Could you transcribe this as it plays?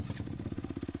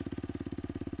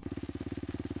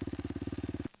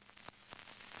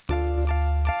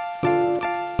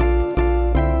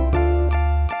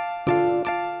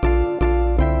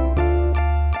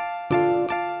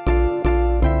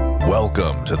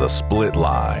Welcome to the Split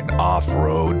Line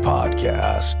Off-Road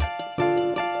Podcast.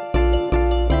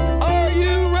 Are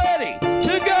you ready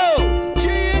to go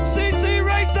GNCC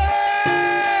racing?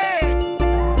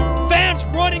 Fans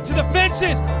running to the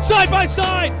fences, side by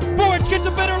side. Boards gets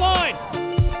a better line.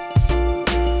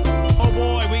 Oh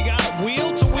boy, we got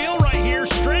wheel to wheel right here,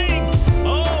 string.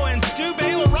 Oh, and Stu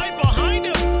Baylor right behind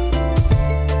him.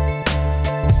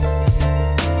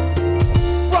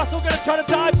 Russell gonna try to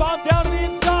dive bomb down to the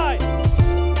inside.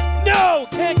 No,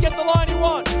 can't get the line he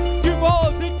wants.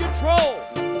 Duvall's in control.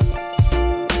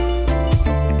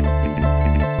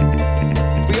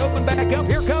 We open back up.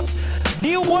 Here comes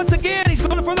Neal once again. He's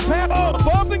going for the pass. Oh,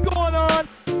 bumping going on.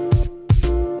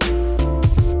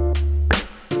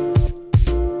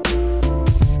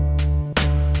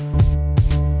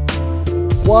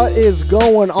 What is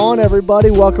going on, everybody?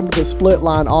 Welcome to the Split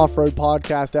Line Off-Road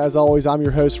Podcast. As always, I'm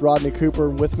your host, Rodney Cooper,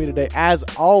 and with me today, as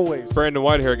always, Brandon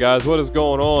Whitehair, guys. What is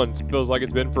going on? It feels like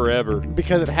it's been forever.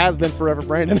 because it has been forever,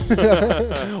 Brandon.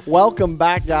 Welcome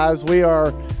back, guys.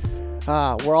 We're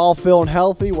all feeling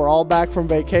healthy. We're all back from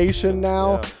vacation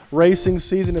now. Yeah. Racing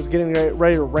season is getting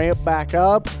ready to ramp back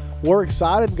up. We're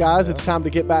excited, guys. Yeah. It's time to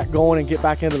get back going and get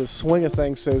back into the swing of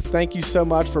things. So thank you so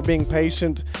much for being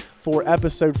patient for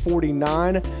episode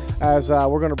 49, as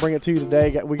we're going to bring it to you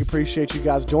today. We appreciate you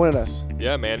guys joining us.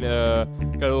 Yeah, man.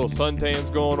 Got a little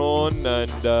suntans going on, and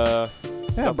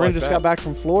Yeah, Brandon just got back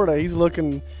from Florida. He's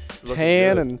looking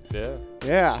tan good. and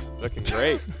yeah, looking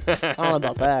great. I don't know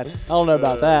about that. I don't know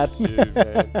about that. Shoot,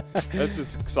 man. That's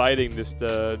just exciting just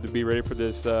to be ready for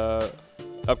this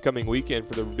upcoming weekend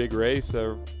for the big race.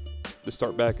 To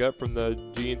start back up from the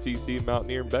GNCC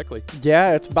Mountaineer and Beckley.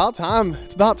 Yeah, it's about time.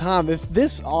 It's about time. If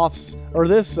this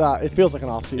it feels like an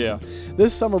off season. Yeah.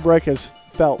 This summer break has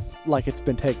felt like it's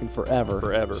been taking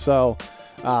forever. So,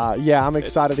 yeah, I'm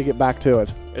excited to get back to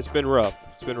it. It's been rough.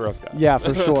 It's been rough, guys. Yeah,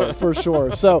 for sure, for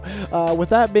sure. So, with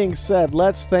that being said,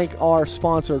 let's thank our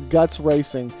sponsor, Guts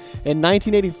Racing. In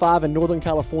 1985 in Northern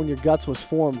California, Guts was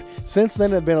formed. Since then,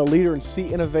 they've been a leader in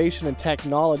seat innovation and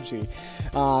technology.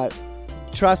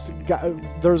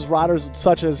 There's riders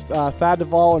such as Thad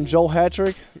Duvall and Joel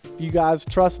Hetrick. You guys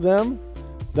trust them,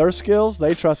 their skills.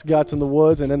 They trust Guts in the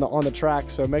woods and on the track.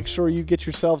 So make sure you get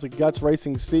yourselves a Guts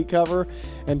Racing seat cover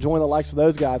and join the likes of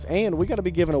those guys. And we got to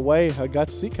be giving away a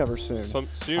Guts seat cover soon. I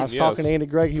was talking to Andy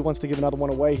Gregg. He wants to give another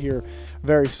one away here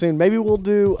very soon. Maybe we'll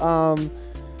do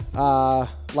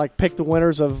like pick the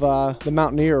winners of the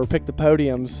Mountaineer or pick the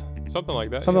podiums. Something like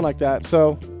that. Something like that.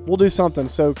 So we'll do something.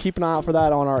 So keep an eye out for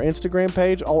that on our Instagram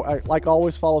page. Like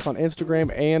always, follow us on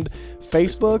Instagram and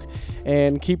Facebook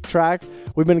and keep track.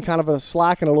 We've been kind of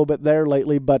slacking a little bit there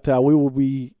lately, but we will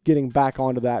be getting back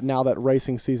onto that now that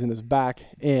racing season is back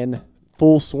in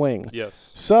full swing. Yes.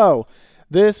 So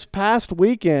this past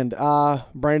weekend,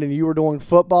 Brandon, you were doing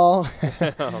football.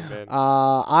 Oh, man.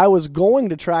 I was going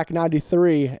to track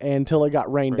 93 until it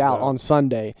got rained out on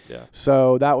Sunday. Yeah.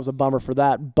 So that was a bummer for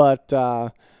that. But, yeah,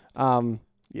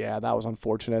 that was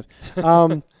unfortunate.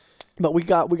 But we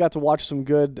got to watch some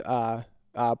good pro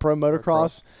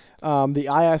motocross. The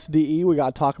ISDE, we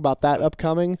got to talk about that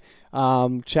upcoming.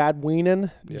 Chad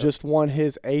Wienen just won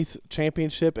his 8th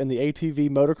championship in the ATV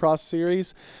motocross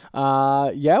series.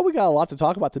 Yeah, we got a lot to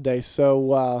talk about today,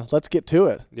 so let's get to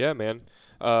it. Yeah, man.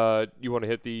 You want to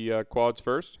hit the quads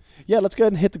first? Yeah, let's go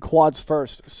ahead and hit the quads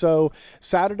first. So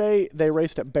Saturday they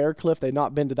raced at Bear Cliff. They'd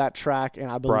not been to that track,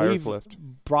 and I believe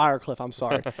Briarcliff. I'm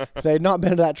sorry, they had not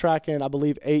been to that track in I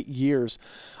believe 8 years.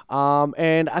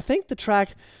 And I think the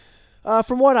track,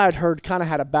 from what I'd heard, kind of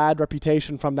had a bad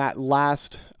reputation from that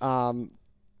last event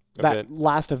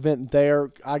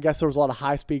there. I guess there was a lot of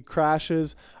high-speed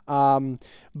crashes.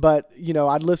 But, you know,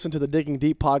 I'd listened to the Digging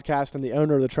Deep podcast, and the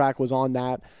owner of the track was on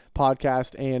that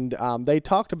podcast, and they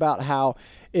talked about how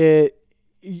it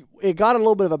got a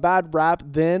little bit of a bad rap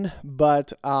then,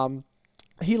 but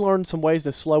he learned some ways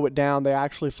to slow it down. They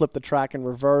actually flipped the track in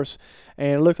reverse,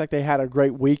 and it looked like they had a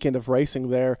great weekend of racing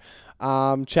there.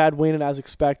 Chad Wienen, as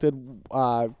expected,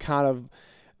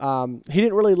 he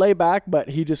didn't really lay back, but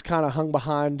he just kind of hung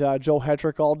behind Joel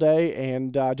Hetrick all day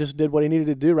and just did what he needed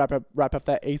to do, wrap up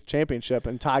that 8th championship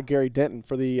and tie Gary Denton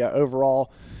for the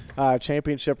overall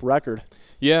championship record.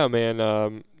 Yeah,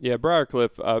 man.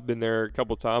 Briarcliff, I've been there a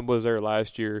couple times. Was there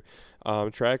last year.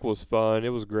 Track was fun. It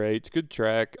was great. It's a good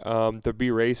track. To be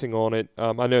racing on it,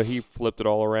 I know he flipped it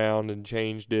all around and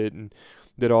changed it and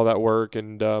did all that work,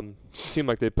 and it seemed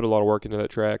like they put a lot of work into that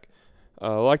track.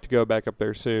 I'd like to go back up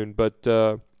there soon,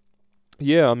 but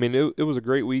yeah, I mean, it was a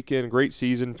great weekend, great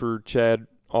season for Chad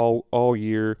all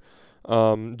year.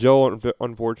 Joel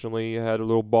unfortunately had a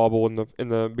little bobble in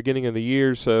the beginning of the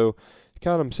year, so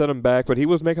kind of set him back, but he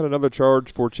was making another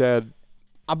charge for Chad.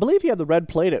 I believe he had the red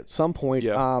plate at some point.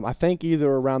 Yeah. I think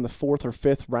either around the 4th or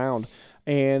 5th round,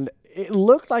 and it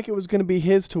looked like it was going to be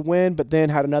his to win, but then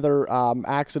had another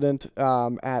accident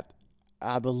at,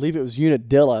 I believe it was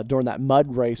Unadilla during that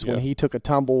mud race when he took a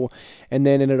tumble and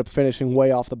then ended up finishing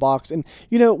way off the box. And,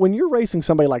 when you're racing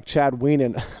somebody like Chad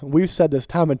Wienen, we've said this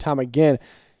time and time again,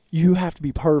 you have to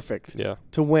be perfect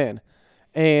to win.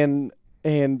 And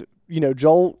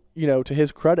Joel, to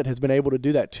his credit, has been able to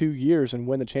do that 2 years and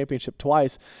win the championship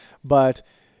twice. But,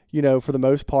 for the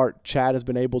most part, Chad has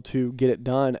been able to get it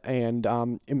done. And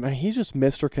he's just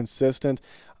Mr. Consistent,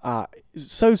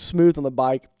 so smooth on the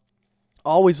bike.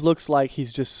 Always looks like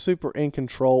he's just super in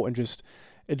control and just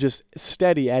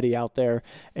steady Eddie out there.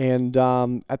 And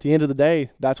at the end of the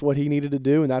day, that's what he needed to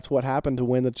do, and that's what happened to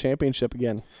win the championship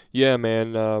again. Yeah,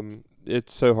 man.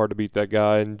 It's so hard to beat that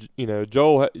guy. And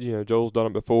Joel's done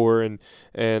it before, and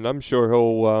I'm sure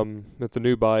he'll with the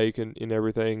new bike and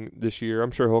everything this year, I'm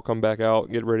sure he'll come back out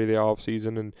and get ready the off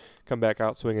season and come back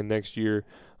out swinging next year.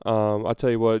 I'll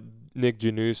tell you what. Nick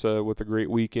Janusa with a great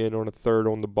weekend on a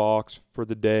 3rd on the box for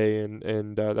the day,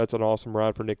 and that's an awesome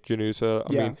ride for Nick Janusa.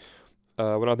 I mean,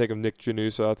 when I think of Nick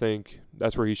Janusa, I think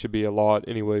that's where he should be a lot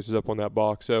anyways, is up on that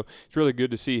box. So it's really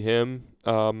good to see him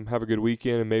have a good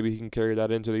weekend, and maybe he can carry that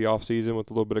into the offseason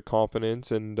with a little bit of confidence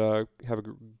and have a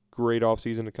great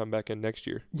offseason to come back in next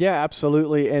year. Yeah,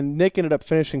 absolutely. And Nick ended up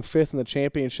finishing 5th in the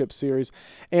championship series.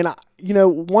 And,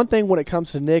 one thing when it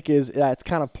comes to Nick is that's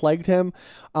kind of plagued him.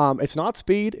 It's not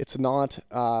speed. It's not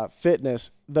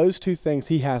fitness. Those two things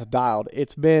he has dialed.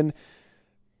 He's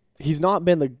not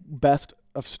been the best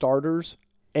of starters.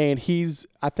 And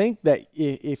I think that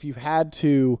if you had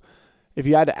to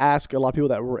ask a lot of people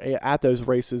that were at those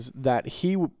races, that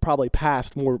he probably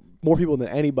passed more people than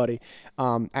anybody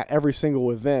at every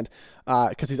single event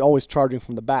because he's always charging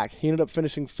from the back. He ended up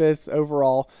finishing 5th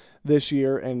overall this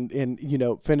year and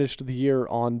finished the year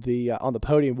on the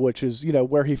podium, which is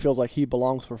where he feels like he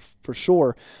belongs for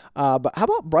sure. But how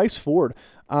about Bryce Ford?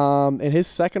 In his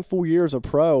second full year as a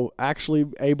pro, actually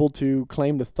able to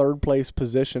claim the 3rd place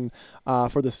position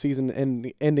for the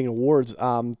season ending awards,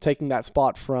 taking that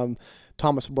spot from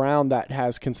Thomas Brown that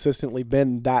has consistently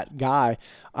been that guy.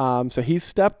 So he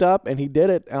stepped up and he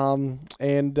did it.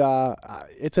 And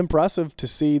it's impressive to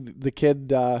see the kid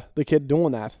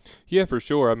doing that. Yeah, for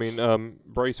sure. I mean,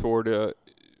 Bryce Ford,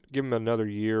 give him another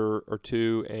year or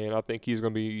two, and I think he's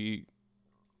going to be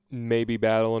maybe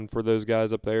battling for those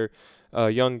guys up there.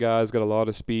 Young guys, got a lot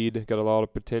of speed, got a lot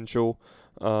of potential.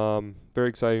 Very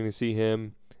exciting to see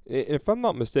him. If I'm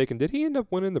not mistaken, did he end up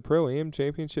winning the Pro-Am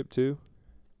championship too?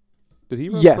 Did he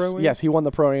run Pro-Am? Yes, he won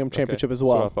the Pro-Am championship as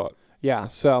well. That's what I thought. Yeah,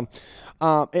 so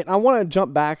and I want to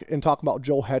jump back and talk about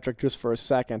Joel Hetrick just for a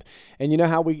second. And you know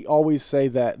how we always say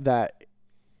that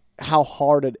how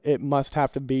hard it must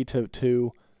have to be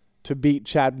to beat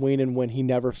Chad Wienen when he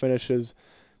never finishes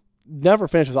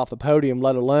off the podium,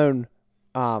 let alone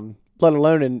in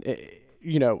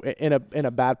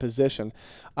a bad position.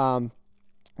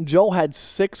 Joel had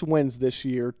 6 wins this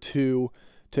year to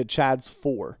Chad's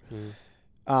 4.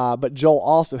 But Joel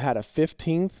also had a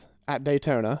 15th at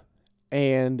Daytona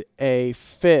and a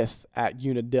 5th at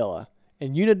Unadilla.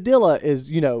 And Unadilla is,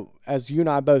 as you and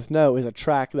I both know, is a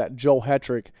track that Joel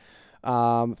Hetrick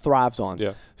thrives on.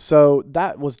 Yeah. So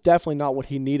that was definitely not what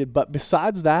he needed. But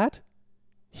besides that,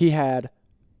 he had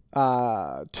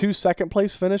 2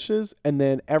 second-place finishes, and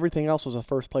then everything else was a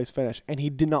first-place finish. And he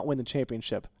did not win the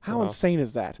championship. How insane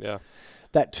is that? Yeah.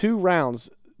 That 2 rounds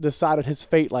decided his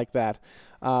fate like that.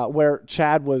 Where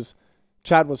Chad was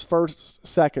first,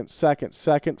 second,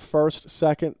 first,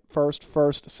 second,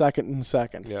 and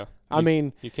second. Yeah. I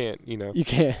mean, you can't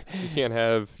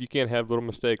have little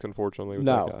mistakes, unfortunately, with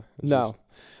that guy.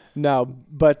 No.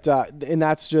 But and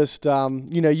that's just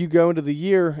you go into the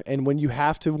year, and when you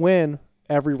have to win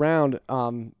every round,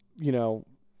 and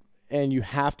you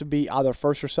have to be either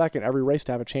first or second every race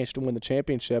to have a chance to win the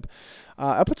championship,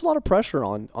 it puts a lot of pressure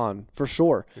on for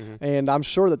sure. Mm-hmm. And I'm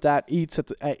sure that eats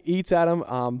at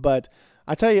him. But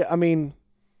I tell you, I mean,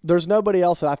 there's nobody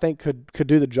else that I think could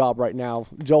do the job right now.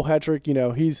 Joel Hetrick,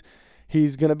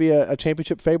 he's going to be a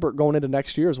championship favorite going into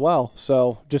next year as well.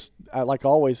 So just like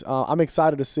always, I'm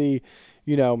excited to see,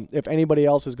 if anybody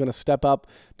else is going to step up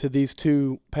to these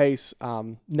 2 pace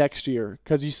next year.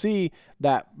 Because you see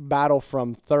that battle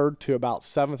from 3rd to about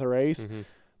 7th or 8th. Mm-hmm.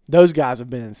 Those guys have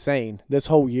been insane this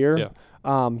whole year. Yeah.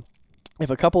 If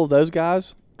a couple of those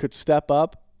guys could step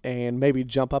up and maybe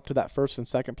jump up to that 1st and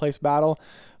 2nd place battle,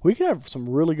 we could have some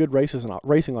really good racing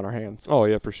on our hands. Oh,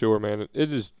 yeah, for sure, man.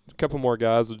 It is a couple more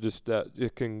guys will just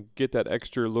it can get that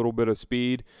extra little bit of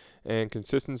speed and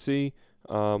consistency.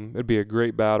 It'd be a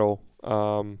great battle.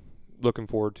 Looking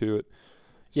forward to it.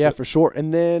 Yeah, for sure.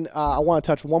 And then I want to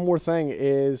touch one more thing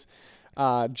is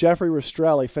Jeffrey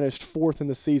Rastrelli finished 4th in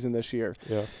the season this year.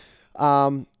 Yeah.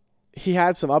 He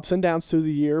had some ups and downs through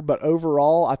the year, but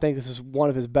overall, I think this is one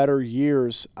of his better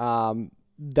years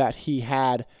that he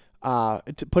had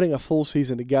putting a full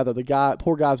season together.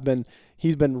 Poor guy's been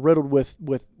riddled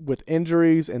with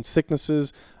injuries and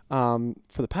sicknesses for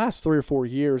the past 3 or 4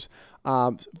 years,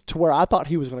 to where I thought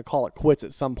he was going to call it quits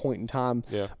at some point in time.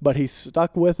 Yeah. But he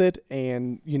stuck with it,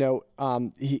 and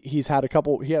he's had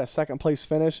he had a second place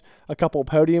finish, a couple of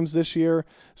podiums this year.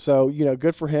 So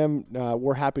good for him.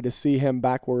 We're happy to see him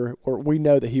back where we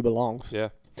know that he belongs. Yeah.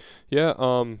 Yeah.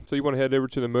 So you want to head over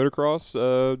to the motocross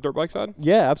dirt bike side?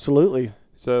 Yeah, absolutely.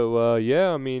 So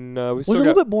I mean, we Was still it a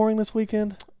little bit boring this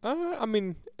weekend? I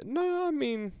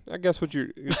guess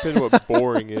depends on what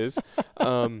boring is.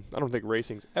 I don't think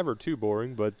racing's ever too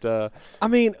boring, but I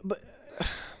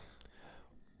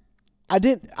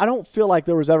don't feel like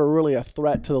there was ever really a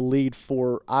threat to the lead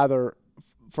for either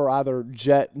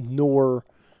Jet nor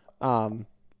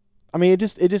it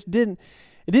just didn't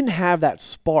have that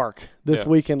spark this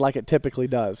weekend like it typically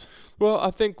does. Well,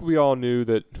 I think we all knew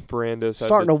that Ferrandis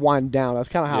starting to wind down. That's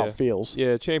kind of how it feels.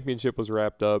 Yeah, championship was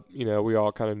wrapped up. We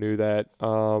all kind of knew that.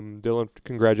 Dylan,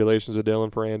 congratulations to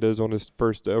Dylan Ferrandis on his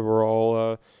first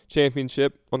overall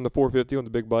championship on the 450 on the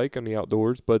big bike on the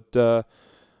outdoors. But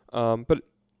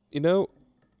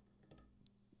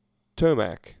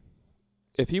Tomac,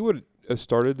 if he would have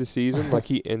started the season like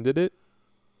he ended it,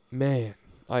 man,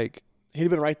 he'd have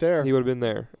been right there. He would have been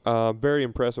there. Very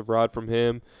impressive ride from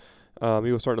him.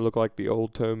 He was starting to look like the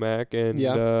old Tomac,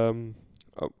 and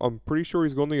I'm pretty sure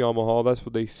he's going to Yamaha. That's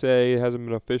what they say. It hasn't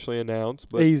been officially announced,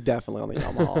 but he's definitely on the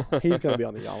Yamaha. He's going to be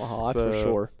on the Yamaha. That's for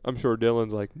sure. I'm sure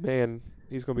Dylan's like, man,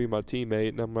 he's going to be my teammate,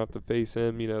 and I'm going to have to face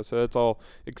him. So that's all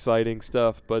exciting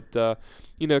stuff. But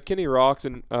Kenny rocks,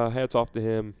 and hats off to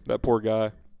him. That poor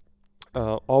guy.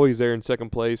 Always there in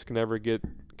second place. Can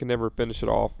never finish it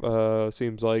off.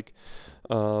 Seems like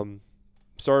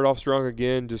started off strong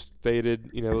again, just faded.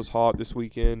 It was hot this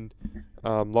weekend.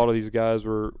 A lot of these guys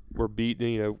were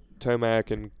beaten.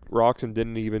 Tomac and Roxon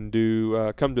didn't even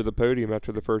come to the podium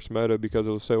after the first moto because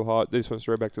it was so hot. They just went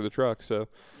straight back to the truck. So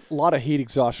a lot of heat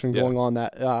exhaustion going on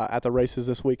at the races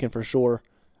this weekend for sure.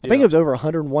 I think it was over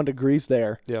 101 degrees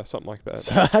there. Yeah, something like that.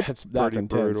 So that's intense.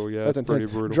 Brutal. Yeah, that's intense.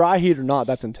 Pretty brutal. Dry heat or not,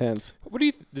 that's intense. What do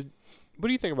you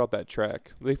think about that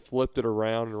track? They flipped it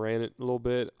around and ran it a little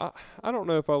bit. I don't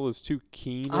know if I was too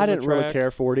keen on I didn't the track. really care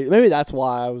for it either. Maybe that's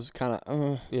why I was kind of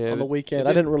on the weekend.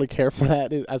 I didn't really care for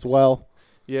that as well.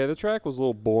 Yeah, the track was a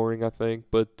little boring, I think.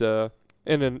 But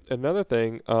and then another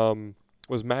thing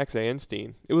was Max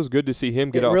Anstine. It was good to see him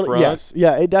get out front. Yes,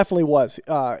 yeah, it definitely was.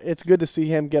 It's good to see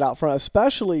him get out front,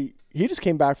 especially he just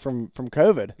came back from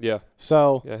COVID. Yeah.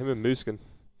 So him and Muskin.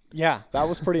 Yeah, that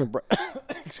was pretty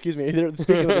excuse me.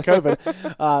 Speaking of the COVID,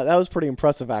 that was pretty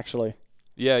impressive, actually.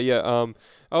 Yeah.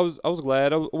 I was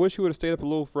glad. I wish he would have stayed up a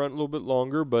little front a little bit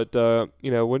longer, but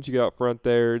once you get out front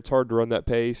there, it's hard to run that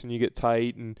pace, and you get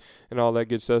tight and all that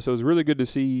good stuff. So it was really good to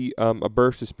see a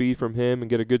burst of speed from him and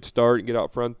get a good start and get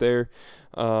out front there.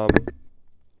 Like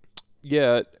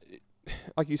you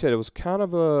said, it was kind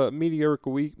of a mediocre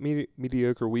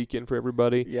weekend for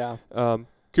everybody. Yeah.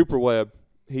 Cooper Webb.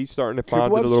 He's starting to find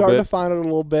it a little bit. Starting to find it a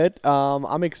little bit.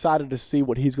 I'm excited to see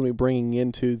what he's going to be bringing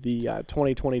into the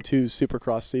 2022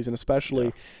 Supercross season,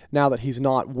 especially now that he's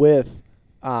not with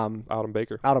Alden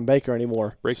Baker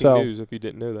anymore. Breaking news if you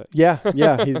didn't know that. Yeah.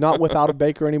 He's not with Alden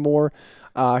Baker anymore.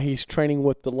 He's training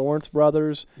with the Lawrence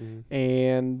brothers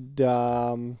and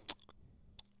I'm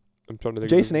trying to think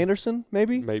Jason Anderson,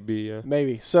 maybe? Maybe, yeah.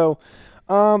 Maybe. So,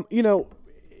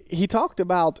 he talked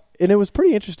about, and it was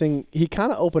pretty interesting, he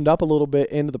kind of opened up a little bit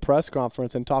into the press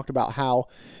conference and talked about how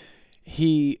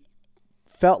he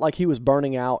felt like he was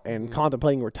burning out and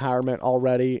contemplating retirement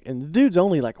already. And the dude's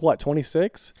only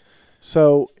 26?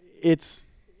 So it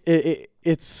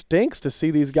stinks to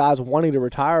see these guys wanting to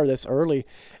retire this early.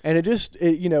 And it just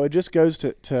goes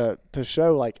to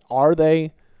show, are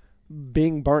they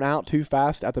being burnt out too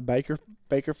fast at the Baker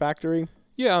factory?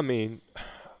 Yeah, I mean,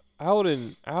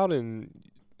 Alden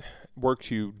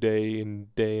works you day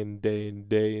and day and day and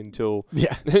day until you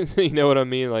know what I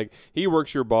mean. He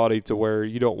works your body to where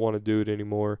you don't want to do it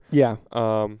anymore. Yeah.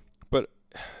 But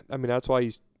I mean that's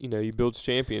why he builds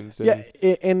champions.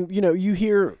 And you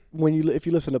hear if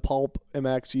you listen to Pulp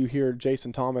MX, you hear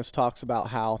Jason Thomas talks about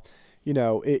how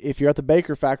if you're at the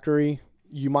Baker factory,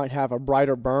 you might have a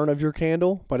brighter burn of your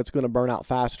candle, but it's going to burn out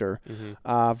faster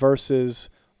versus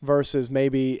versus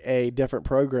maybe a different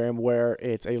program where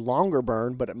it's a longer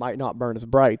burn, but it might not burn as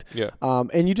bright. Yeah.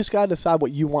 And you just got to decide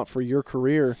what you want for your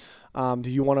career.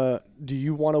 Do you want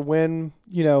to win,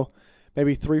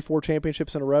 maybe 3-4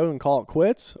 championships in a row and call it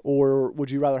quits, or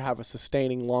would you rather have a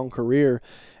sustaining long career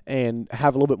and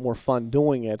have a little bit more fun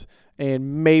doing it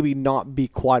and maybe not be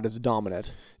quite as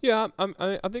dominant? Yeah,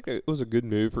 I think it was a good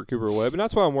move for Cooper Webb, and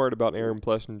that's why I'm worried about Aaron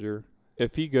Plessinger.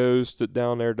 If he goes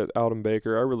down there to Alden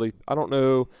Baker, I don't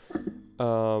know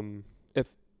if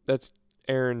that's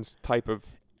Aaron's type of.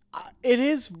 It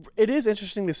is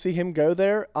interesting to see him go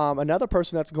there. Another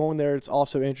person that's going there, it's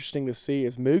also interesting to see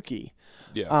is Mookie.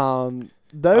 Yeah.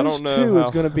 Those two is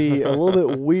going to be a little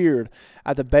bit weird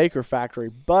at the Baker factory.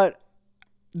 But,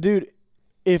 dude,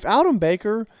 if Alden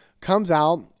Baker comes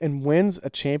out and wins a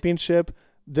championship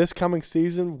this coming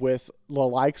season with the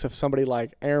likes of somebody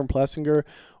like Aaron Plessinger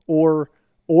or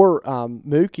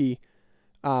Mookie,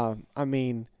 I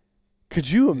mean, could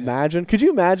you imagine? Could you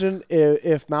imagine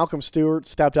if Malcolm Stewart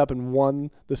stepped up and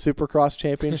won the Supercross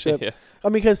championship? Yeah.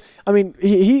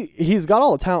 He's got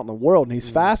all the talent in the world and he's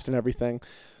fast and everything,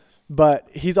 but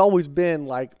he's always been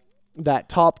like that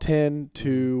top 10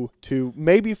 to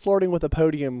maybe flirting with a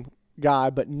podium guy,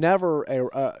 but never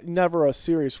a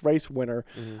serious race winner.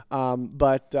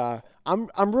 But I'm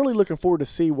really looking forward to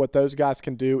see what those guys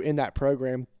can do in that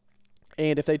program.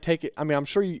 And if they take it, I'm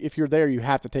sure if you're there, you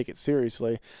have to take it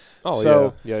seriously. Oh,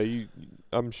 so, yeah.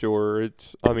 I'm sure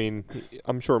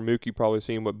I'm sure Mookie probably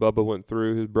seen what Bubba went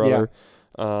through, his brother.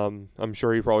 Yeah. I'm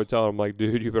sure he probably told him, like,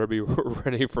 dude, you better be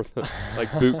ready for the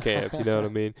boot camp. You know what I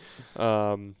mean?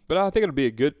 But I think it'll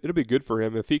be good for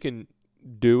him if he can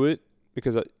do it,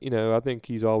 because I think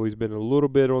he's always been a little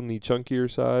bit on the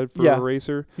chunkier side for a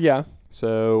racer. Yeah.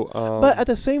 So, but at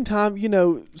the same time,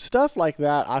 stuff like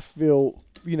that, I feel,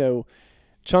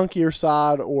 chunkier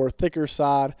side or thicker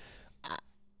side,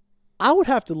 I would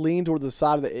have to lean toward the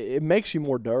side that it makes you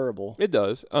more durable. It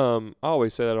does. I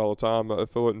always say that all the time.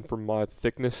 If it wasn't for my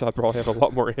thickness, I'd probably have a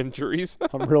lot more injuries.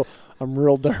 I'm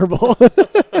real durable.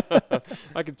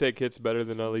 I can take hits better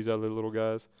than all these other little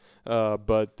guys.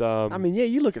 But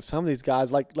you look at some of these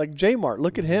guys like J Mart.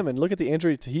 Look at him and look at the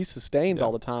injuries he sustains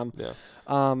all the time. Yeah.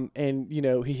 And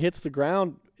he hits the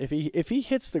ground. If he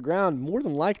hits the ground, more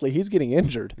than likely he's getting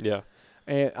injured. Yeah.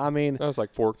 And that was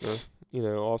like Faulkner.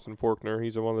 Austin Faulkner,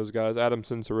 he's one of those guys. Adam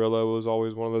Cincerillo was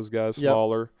always one of those guys,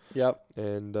 smaller. Yep.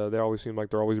 And they always seem like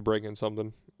they're always breaking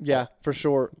something. Yeah, for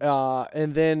sure.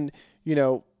 And then,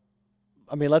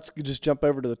 let's just jump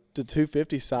over to the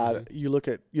 250 side. Mm-hmm.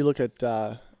 You look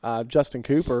at Justin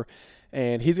Cooper,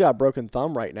 and he's got a broken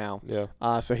thumb right now.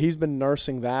 Yeah. So he's been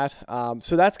nursing that.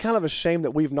 So that's kind of a shame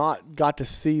that we've not got to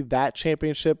see that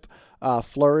championship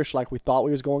flourish like we thought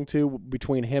we was going to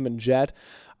between him and Jet.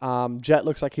 Jet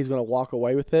looks like he's going to walk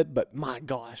away with it, but my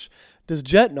gosh, does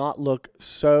Jet not look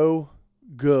so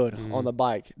good on the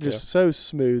bike? Just so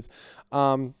smooth.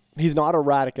 He's not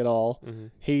erratic at all. Mm-hmm.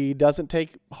 He doesn't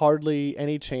take hardly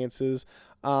any chances.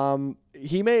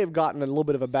 He may have gotten a little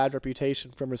bit of a bad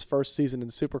reputation from his first season in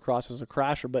Supercross as a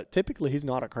crasher, but typically he's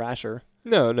not a crasher.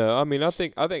 No. I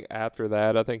think after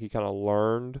that, I think he kind of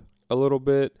learned a little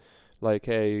bit. Like,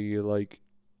 hey,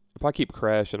 if I keep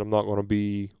crashing, I'm not going to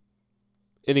be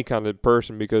any kind of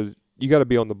person, because you got to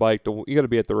be on the bike. You got to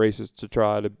be at the races to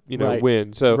try to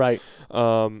win. So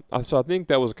so I think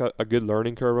that was a good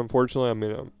learning curve.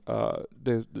 Unfortunately,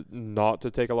 there's not to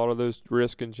take a lot of those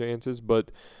risks and chances, but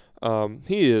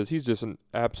he's just an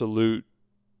absolute,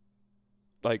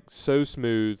 so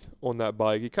smooth on that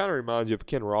bike. He kind of reminds you of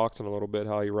Ken Roxon a little bit,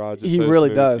 how he rides it. He so really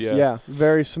smooth. does. Yeah.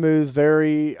 Very smooth,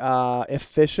 very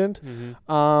efficient.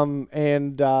 Mm-hmm.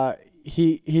 And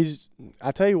he's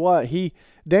I tell you what,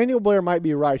 Daniel Blair might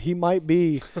be right. He might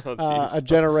be a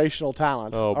generational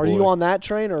talent. Oh, are you on that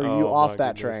train, or are you off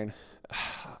that train?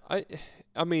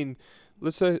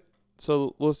 Let's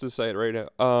just say it right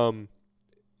now.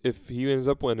 If he ends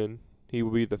up winning, he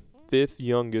will be the 5th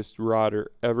youngest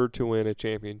rider ever to win a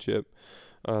championship.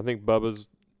 I think Bubba's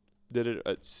did it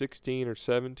at 16 or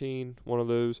 17, one of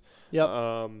those. Yep.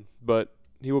 But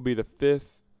he will be the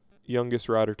 5th youngest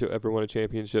rider to ever win a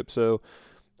championship. So,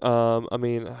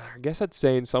 I guess that's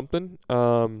saying something.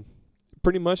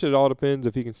 Pretty much it all depends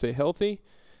if he can stay healthy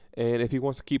and if he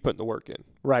wants to keep putting the work in.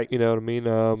 Right. You know what I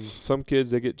mean? Some kids,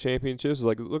 they get championships.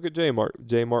 Like, look at J Mart.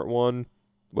 J Mart won,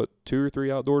 2 or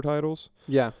 3 outdoor titles?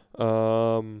 Yeah.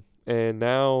 And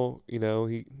now,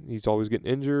 he's always getting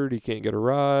injured. He can't get a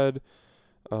ride.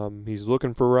 He's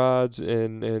looking for rides,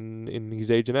 and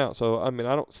he's aging out. So, I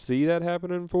don't see that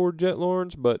happening for Jet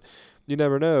Lawrence, but you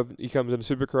never know. If he comes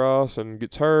into Supercross and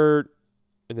gets hurt,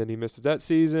 and then he misses that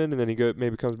season, and then he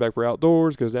maybe comes back for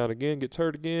outdoors, goes down again, gets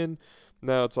hurt again.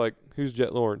 Now it's like, who's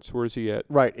Jet Lawrence? Where's he at?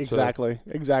 Right, exactly.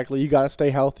 You got to stay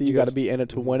healthy. You got to be in it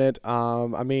to win it.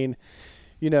 I mean,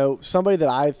 somebody that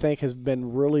I think has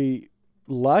been really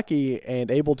lucky and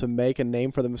able to make a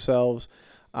name for themselves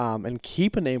and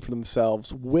keep a name for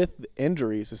themselves with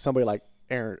injuries is somebody like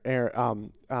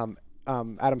Adam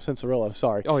Cincerillo.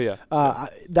 Sorry. Oh, yeah.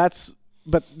 That's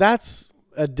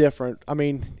a different. I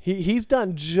mean, he's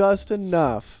done just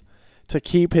enough to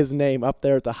keep his name up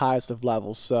there at the highest of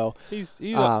levels. So he's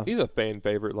a fan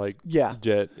favorite, like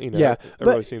Jet.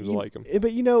 Everybody seems to like him.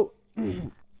 But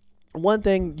one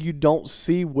thing you don't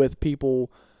see with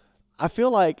people, I feel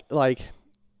like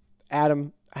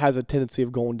Adam has a tendency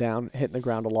of going down, hitting the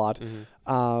ground a lot.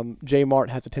 Mm-hmm. J Mart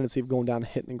has a tendency of going down,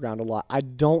 hitting the ground a lot. I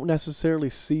don't necessarily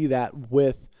see that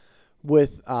with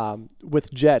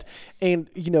Jet. And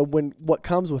when what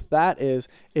comes with that is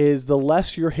the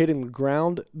less you're hitting the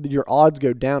ground, your odds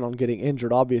go down on getting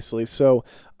injured, obviously. So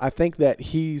I think that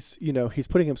he's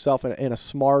putting himself in a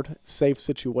smart, safe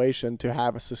situation to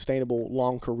have a sustainable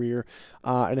long career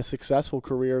and a successful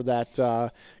career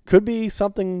that could be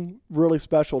something really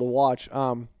special to watch.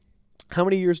 How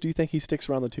many years do you think he sticks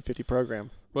around the 250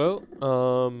 program? Well,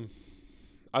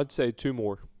 I'd say 2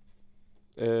 more.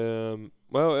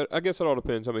 Well, I guess it all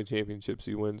depends how many championships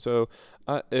he wins. So,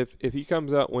 if he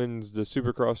comes out, wins the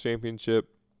Supercross championship,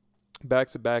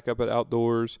 backs it back up at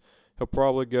outdoors, he'll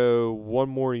probably go 1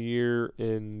 more year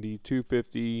in the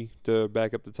 250 to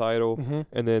back up the title,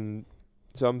 and then.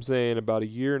 So I'm saying about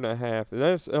 1.5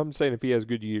 years, and I'm saying if he has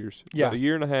good years, about 1.5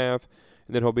 years,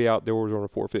 and then he'll be outdoors on a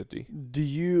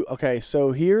 450. Okay?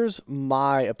 So here's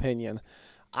my opinion.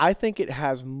 I think it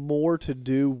has more to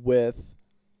do with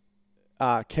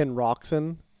Ken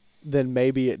Roxon than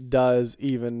maybe it does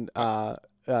even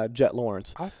Jet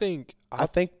Lawrence. I think.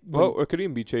 Well, it could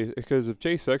even be Chase, because if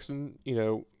Chase Sexton,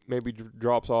 maybe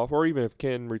drops off, or even if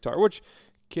Ken retires, which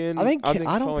Ken, I think he's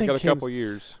only got a couple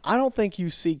years. I don't think you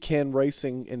see Ken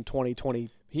racing in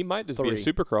 2020. He might just be a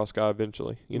Supercross guy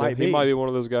eventually. He might be one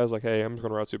of those guys like, hey, I'm just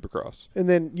going to ride Supercross. And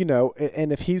then,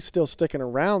 and if he's still sticking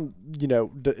around,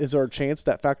 is there a chance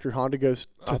that Factory Honda goes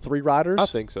to 3 riders? I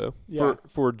think so. Yeah.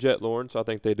 For Jet Lawrence, I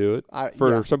think they do it.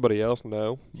 For somebody else,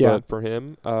 no. Yeah. But for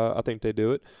him, I think they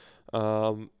do it.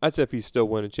 I'd say if he's still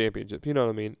winning championships. You know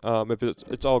what I mean? If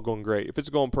it's all going great. If it's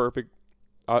going perfect,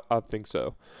 I think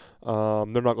so.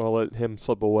 They're not going to let him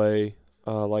slip away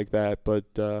like that.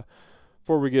 But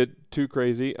before we get too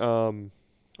crazy, I'd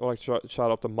like to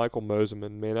shout out to Michael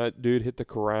Moseman. Man, that dude hit the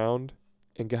ground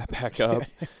and got back up,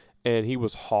 and he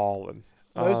was hauling.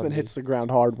 Moseman hits the ground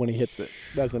hard when he hits it,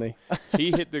 doesn't he?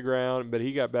 He hit the ground, but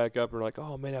he got back up, and we're like,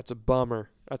 oh, man, that's a bummer.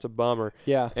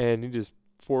 Yeah. And he just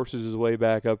forces his way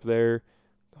back up there.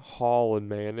 Hauling,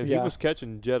 man. And he was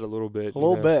catching Jet a little bit.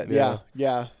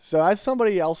 Yeah. So that's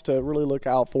somebody else to really look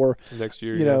out for next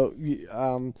year.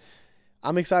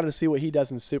 I'm excited to see what he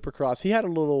does in Supercross.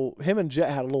 Him and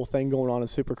Jet had a little thing going on in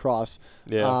Supercross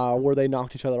where they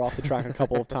knocked each other off the track a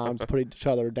couple of times, put each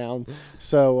other down.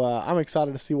 So I'm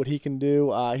excited to see what he can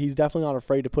do. He's definitely not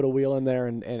afraid to put a wheel in there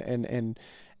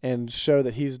and show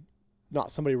that he's not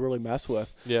somebody to really mess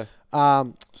with. Yeah.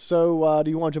 So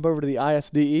do you want to jump over to the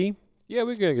ISDE? Yeah,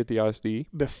 we're going to get the ISDE.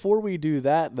 Before we do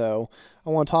that, though, I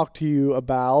want to talk to you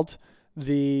about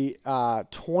the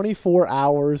 24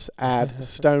 hours at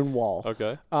Stonewall.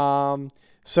 Okay.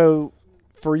 So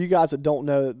for you guys that don't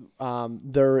know,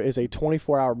 there is a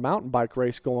 24-hour mountain bike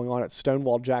race going on at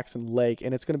Stonewall Jackson Lake,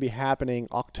 and it's going to be happening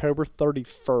October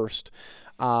 31st.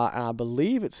 And I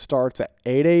believe it starts at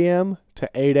 8 a.m. to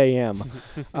 8 a.m.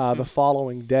 The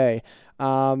following day.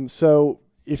 So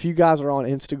if you guys are on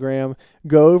Instagram,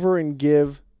 go over and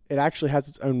give – it actually has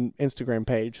its own Instagram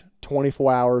page,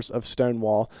 24 Hours of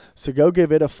Stonewall. So go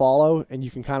give it a follow, and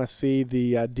you can kind of see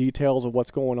the details of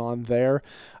what's going on there.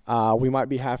 We might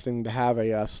be having to have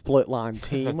a split line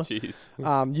team. Jeez.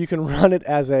 You can run it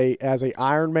as a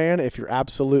Ironman if you're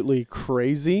absolutely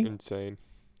crazy. Insane.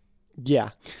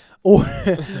 Yeah.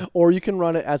 Or you can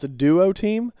run it as a duo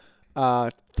team,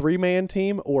 3-man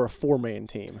team, or a 4-man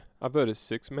team. I vote a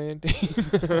 6-man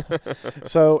team.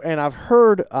 So, and I've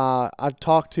heard, I've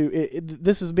talked to,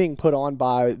 this is being put on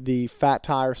by the Fat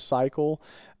Tire Cycle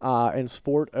and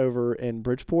Sport over in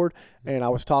Bridgeport, and I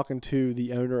was talking to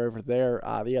the owner over there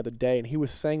the other day, and he was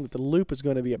saying that the loop is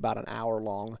going to be about an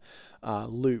hour-long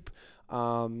loop,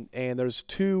 and there's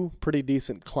 2 pretty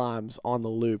decent climbs on the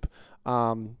loop.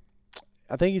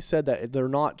 I think he said that they're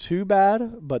not too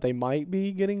bad, but they might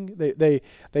be getting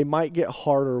they might get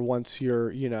harder once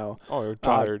you're you're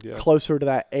tired, closer to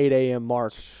that 8 a.m.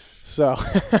 mark. So,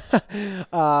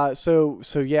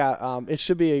 so yeah, it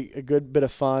should be a good bit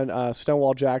of fun.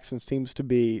 Stonewall Jackson seems to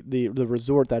be the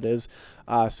resort that is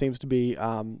seems to be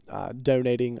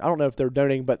donating. I don't know if they're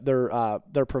donating, but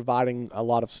they're providing a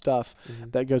lot of stuff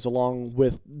that goes along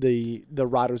with the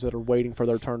riders that are waiting for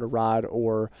their turn to ride,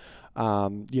 or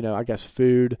I guess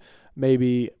food,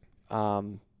 maybe a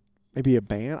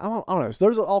band. I don't know. So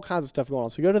there's all kinds of stuff going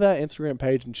on. So go to that Instagram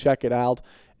page and check it out.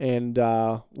 And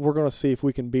we're going to see if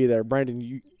we can be there.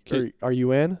 Brandon, are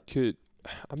you in?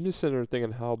 I'm just sitting there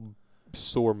thinking how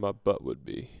sore my butt would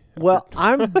be. Well,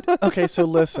 I'm okay. So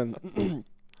listen,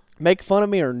 make fun of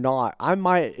me or not, I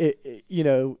might,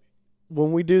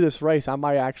 when we do this race, I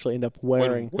might actually end up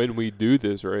wearing. When we do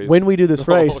this race. When we do this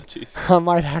race, geez. I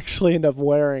might actually end up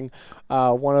wearing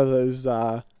one of those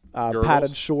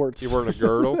padded shorts. You're wearing a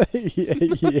girdle?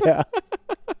 Yeah.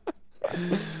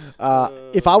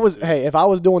 If I was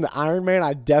doing the Ironman,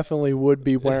 I definitely would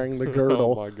be wearing the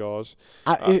girdle. Oh my gosh,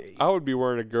 I would be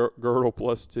wearing a girdle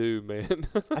plus 2, man.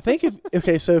 I think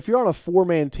so if you're on a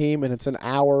 4-man team and it's an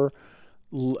hour-ish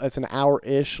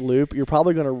loop, you're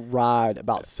probably going to ride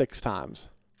about 6 times.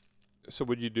 So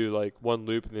would you do like one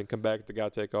loop and then come back, the guy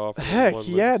take off? Heck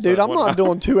yeah, dude! I'm not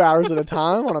doing 2 hours at a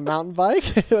time on a mountain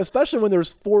bike, especially when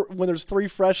there's 3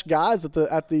 fresh guys at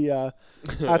the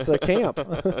camp.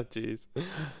 Jeez,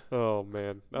 oh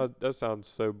man, that sounds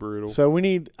so brutal. So we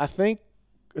need, I think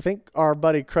our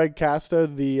buddy Craig Casto,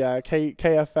 the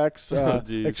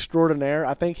KFX extraordinaire,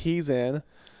 I think he's in. As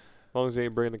long as he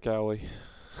ain't bringing the Cowley.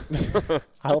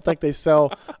 I don't think they sell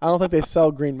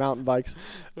green mountain bikes.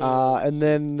 And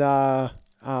then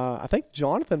I think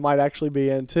Jonathan might actually be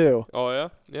in too. Oh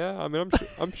yeah. I mean,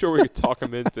 I'm sure we could talk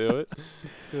him into it.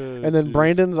 And then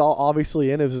Brandon's obviously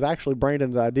in. It was actually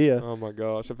Brandon's idea. Oh my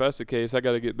gosh! If that's the case, I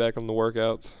got to get back on the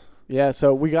workouts. Yeah.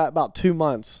 So we got about 2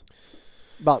 months,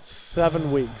 about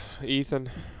 7 weeks.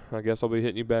 Ethan, I guess I'll be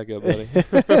hitting you back up, buddy.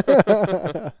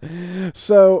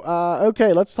 So,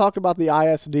 okay, let's talk about the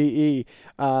ISDE.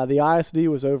 The ISDE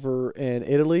was over in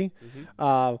Italy,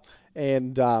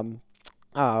 and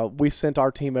we sent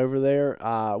our team over there.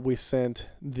 We sent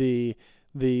the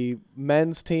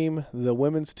men's team, the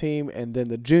women's team, and then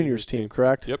the juniors team,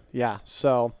 correct? Yep. Yeah,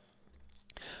 so.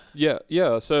 Yeah.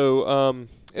 So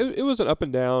it was an up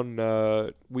and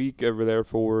down week over there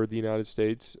for the United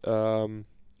States.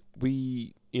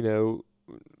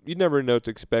 You never know what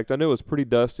to expect. I know it was pretty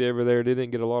dusty over there. They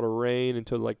didn't get a lot of rain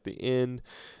until like the end.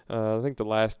 I think the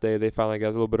last day they finally got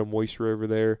a little bit of moisture over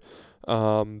there.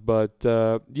 I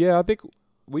think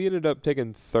we ended up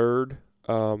taking third.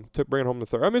 Bringing home the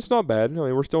third. I mean, it's not bad. I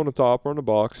mean, we're still on the top. We're in the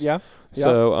box. Yeah.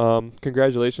 So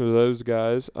congratulations to those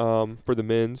guys for the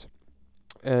men's.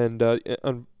 And I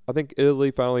think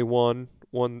Italy finally won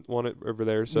it over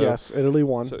there. So yes, Italy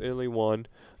won. So Italy won.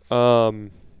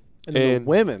 And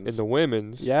the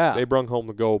women's. Yeah. They brung home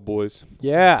the gold, boys.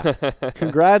 Yeah.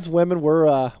 Congrats, women.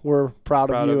 We're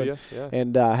proud of you. Yeah.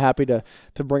 And happy to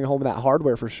bring home that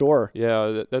hardware for sure.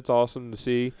 Yeah, that's awesome to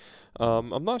see.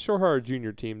 I'm not sure how our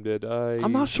junior team did.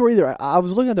 I'm not sure either. I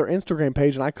was looking at their Instagram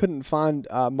page, and I couldn't find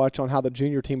much on how the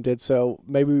junior team did, so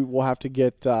maybe we'll have to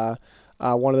get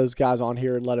one of those guys on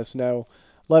here and let us know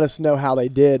how they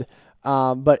did.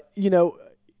 But,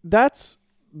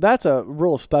 that's a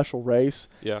real special race.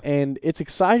 Yeah. And it's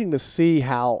exciting to see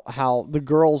how the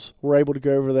girls were able to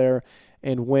go over there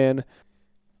and win.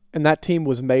 And that team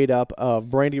was made up of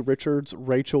Brandy Richards,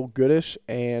 Rachel Goodish,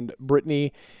 and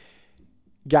Brittany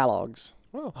Gallogs.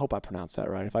 Oh. I hope I pronounced that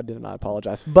right. If I didn't, I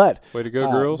apologize. But way to go,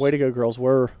 girls. Way to go, girls.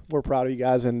 We're proud of you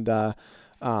guys. And,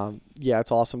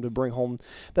 it's awesome to bring home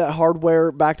that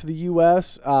hardware back to the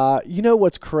U.S.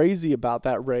 What's crazy about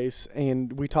that race,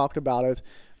 and we talked about it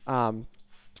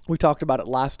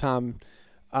last time,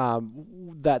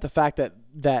 that the fact that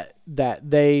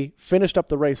they finished up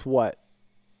the race,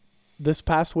 this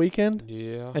past weekend?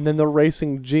 Yeah. And then they're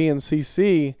racing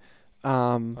GNCC.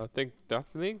 I think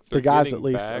the guys, at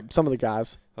least, some of the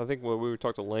guys. I think when we were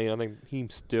talking to Lane, I think he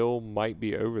still might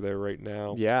be over there right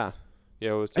now. Yeah.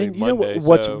 Yeah, it was and Monday.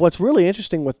 What's really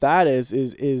interesting with that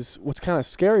is what's kind of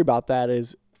scary about that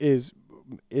is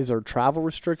there travel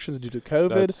restrictions due to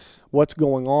COVID? What's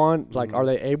going on? Like, are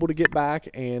they able to get back?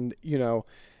 And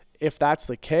if that's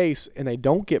the case and they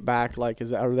don't get back, like,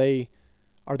 are they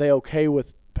okay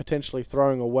with potentially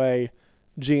throwing away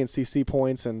GNCC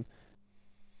points?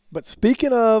 But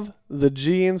speaking of the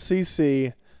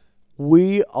GNCC,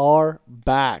 we are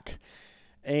back.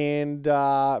 And,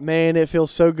 man, it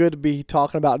feels so good to be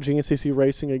talking about GNCC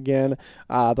racing again.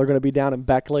 They're going to be down in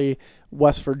Beckley,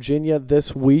 West Virginia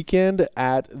this weekend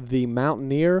at the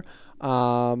Mountaineer.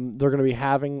 They're going to be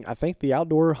having, I think, the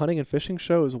outdoor hunting and fishing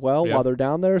show as well while they're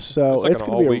down there. So it's like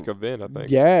an all-week event, I think.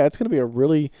 Yeah, it's going to be a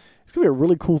really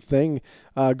cool thing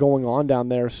going on down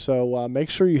there. So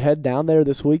make sure you head down there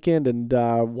this weekend and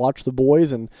watch the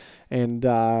boys and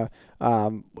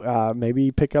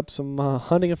maybe pick up some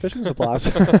hunting and fishing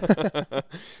supplies.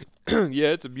 Yeah,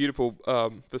 it's a beautiful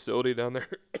facility down there.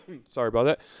 Sorry about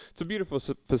that. It's a beautiful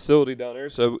facility down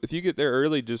there. So if you get there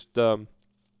early, just go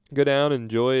down,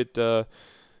 enjoy it.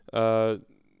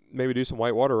 Maybe do some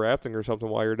whitewater rafting or something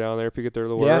while you're down there if you get there a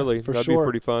little early. That'd be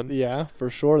pretty fun. Yeah, for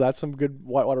sure. That's some good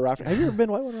whitewater rafting. Have you ever been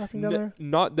whitewater rafting down there?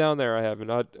 Not down there, I haven't.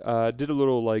 I did a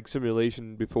little like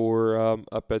simulation before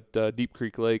up at Deep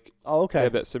Creek Lake. Oh, okay. They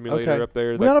have that simulator up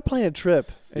there. We ought to plan a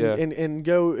trip and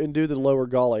go and do the lower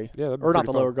gully. Yeah, that'd be or not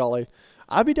the fun. lower gully.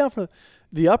 I'd be down for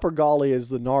the upper gully is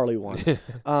the gnarly one.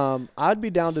 I'd be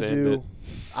down to do.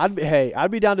 I'd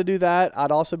be down to do that.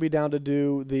 I'd also be down to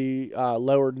do the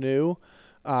lower New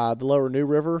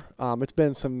River. It's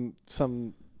been some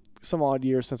odd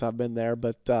years since I've been there,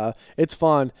 but it's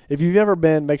fun. If you've ever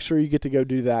been, make sure you get to go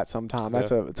do that sometime.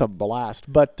 It's a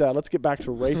blast. But let's get back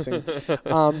to racing.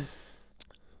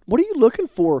 What are you looking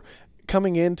for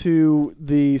coming into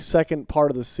the second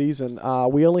part of the season?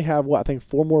 We only have, I think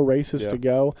 4 more races to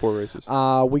go. 4 races.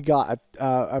 We got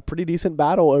a pretty decent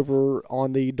battle over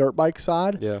on the dirt bike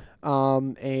side. Yeah.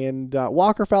 And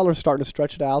Walker Fowler's starting to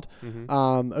stretch it out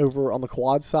over on the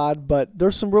quad side. But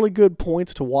there's some really good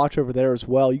points to watch over there as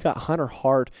well. You got Hunter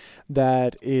Hart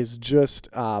that is just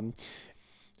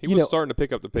he was starting to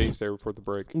pick up the pace there before the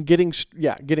break. Getting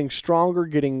stronger,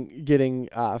 getting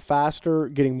faster,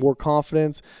 getting more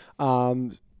confidence.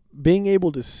 Being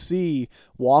able to see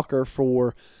Walker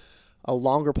for a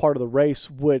longer part of the race,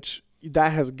 which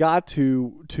that has got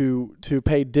to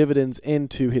pay dividends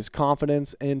into his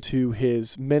confidence, into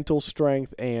his mental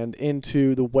strength, and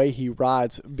into the way he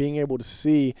rides. Being able to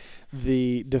see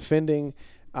the defending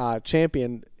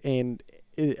champion and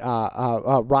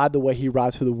ride the way he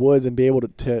rides through the woods and be able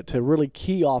to really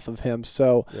key off of him.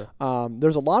 So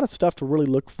there's a lot of stuff to really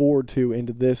look forward to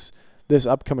into this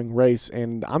upcoming race,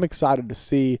 and I'm excited to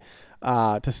see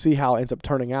how it ends up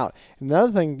turning out. And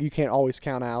another thing you can't always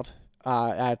count out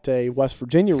at a West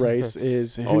Virginia race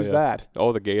is who's that?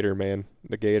 Oh, the Gator, man.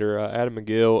 The Gator, Adam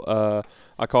McGill.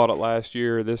 I caught it last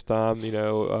year. This time,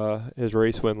 his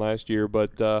race win last year.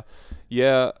 But,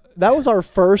 that was our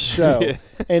first show,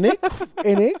 and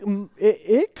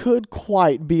it could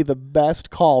quite be the best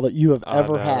call that you have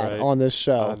ever had on this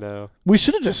show. I know. We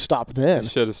should have just stopped then. I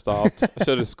should have stopped. I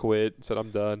should have quit. Said I'm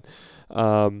done.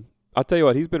 I'll tell you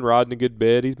what, he's been riding a good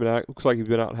bit. Looks like he's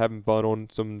been out having fun on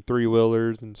some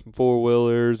 3-wheelers and some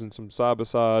 4-wheelers and some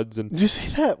side-by-sides. And did you see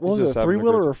that? What was it, a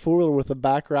 3-wheeler or 4-wheeler with the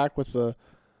back rack with the?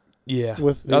 Yeah.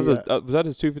 With the, was that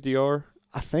his 250R?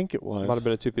 I think it was. Might have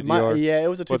been a 250R. Yeah, it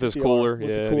was a 250R. With his cooler. With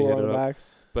the cooler on the back.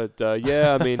 But,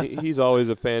 I mean, he's always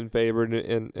a fan favorite,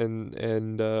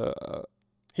 and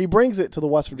he brings it to the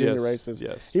West Virginia races.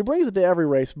 Yes. He brings it to every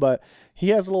race, but he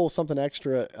has a little something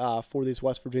extra for these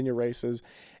West Virginia races.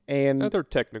 And they're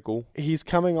technical. He's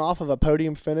coming off of a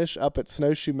podium finish up at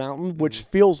Snowshoe Mountain, which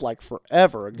feels like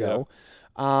forever ago.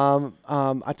 Yeah.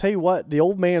 I tell you what, the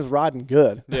old man's riding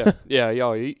good.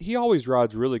 He always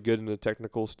rides really good in the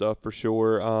technical stuff for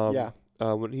sure.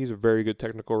 When he's a very good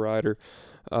technical rider.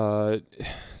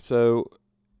 So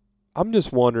I'm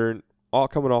just wondering,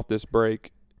 coming off this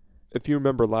break, if you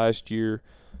remember last year,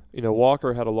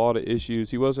 Walker had a lot of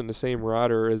issues. He wasn't the same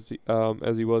rider as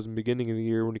he was in the beginning of the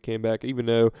year when he came back, even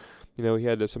though, he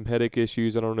had some headache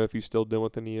issues. I don't know if he's still dealing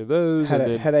with any of those.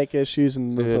 Headache issues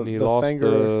and he the lost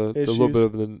finger issues. a little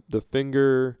bit of the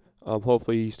finger.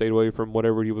 Hopefully he stayed away from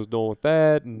whatever he was doing with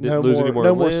that and didn't lose any more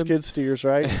No limb. more skid steers,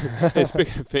 right? Hey,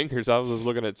 speaking of fingers, I was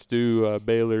looking at Stu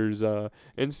Baylor's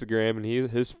Instagram, and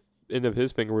his end of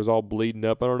his finger was all bleeding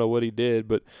up. I don't know what he did,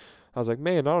 but I was like,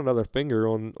 man, not another finger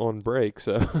on break.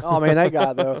 So. Oh man, that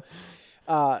guy though.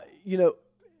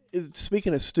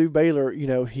 Speaking of Stu Baylor,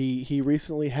 he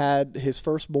recently had his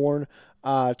firstborn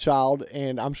child,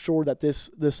 and I'm sure that this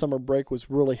summer break was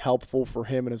really helpful for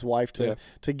him and his wife to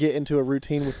get into a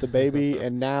routine with the baby.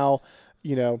 And now,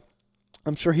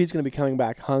 I'm sure he's going to be coming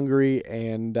back hungry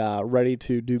and ready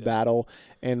to do battle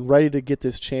and ready to get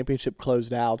this championship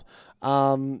closed out.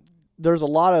 There's a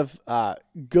lot of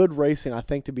good racing, I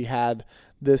think, to be had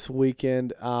this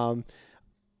weekend.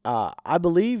 I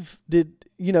believe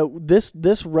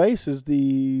this race is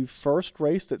the first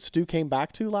race that Stu came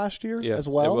back to last year as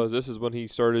well. It was. This is when he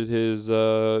started his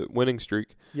winning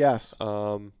streak. Yes.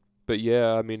 But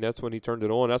yeah, I mean, that's when he turned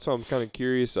it on. That's why I'm kind of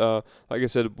curious. Like I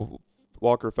said,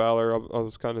 Walker Fowler, I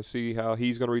was kind of see how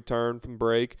he's going to return from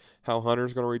break, how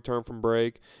Hunter's going to return from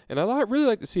break. And really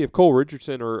like to see if Cole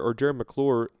Richardson or Jared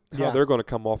McClure, how they're going to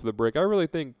come off of the break. I really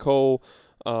think Cole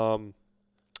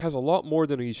has a lot more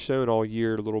than he's shown all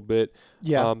year a little bit.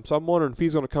 Yeah. So I'm wondering if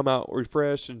he's going to come out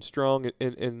refreshed and strong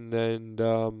and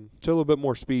show a little bit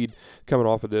more speed coming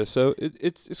off of this. So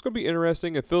it's going to be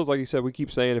interesting. It feels like you said, we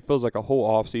keep saying it feels like a whole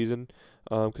off season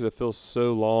because it feels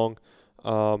so long.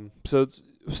 So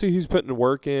we'll see who's putting the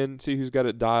work in, see who's got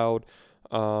it dialed.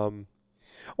 Well,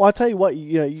 I tell you what,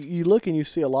 you look and you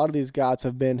see a lot of these guys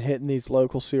have been hitting these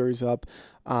local series up.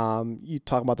 You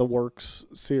talk about the Works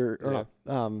series, or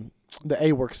the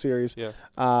A-Work series. Yeah.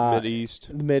 The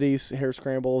Mid-East Hare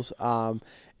Scrambles.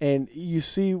 And you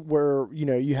see where,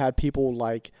 you had people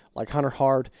like Hunter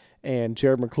Hart and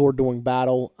Jared McClure doing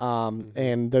battle.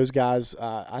 And those guys,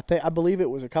 I believe it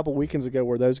was a couple weekends ago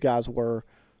where those guys were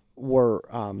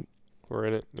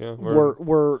in it. Yeah.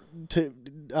 We're to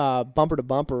bumper to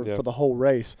bumper for the whole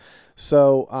race.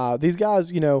 So these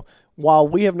guys, while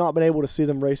we have not been able to see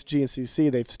them race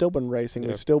GNCC, they've still been racing.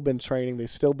 They've still been training. They've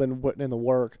still been putting in the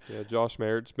work. Yeah, Josh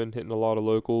Merritt's been hitting a lot of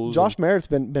locals. Josh Merritt's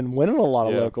been winning a lot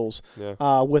of locals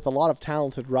with a lot of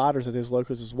talented riders at his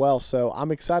locals as well. So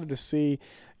I'm excited to see.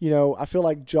 I feel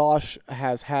like Josh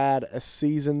has had a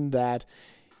season that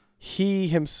he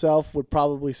himself would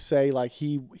probably say like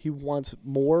he wants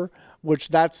more, which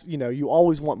that's, you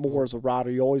always want more as a rider.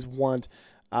 You always want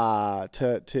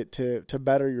to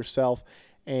better yourself.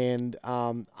 And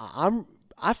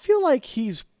I feel like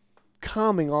he's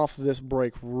coming off of this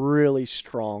break really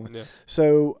strong. Yeah.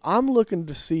 So I'm looking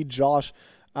to see Josh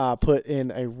put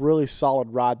in a really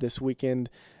solid ride this weekend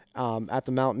at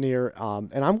the Mountaineer.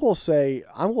 And I'm going to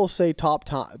say top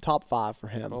 5 for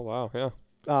him. Oh wow, yeah.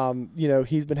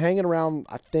 He's been hanging around,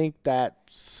 I think, that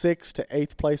 6th to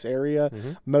 8th place area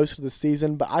most of the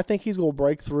season, but I think he's going to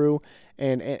break through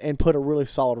and put a really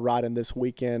solid ride in this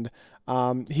weekend.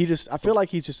 I feel like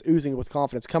he's just oozing with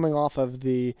confidence coming off of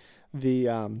the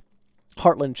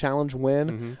Heartland Challenge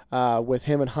win with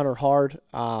him and Hunter Hart,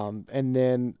 and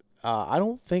then I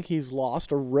don't think he's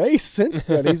lost a race since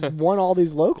then. He's won all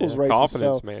these locals races.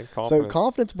 Confidence, man. Confidence. So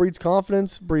confidence breeds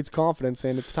confidence,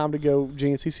 and it's time to go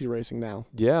GNCC racing now.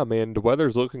 Yeah, man. The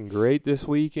weather's looking great this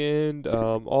weekend.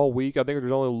 All week, I think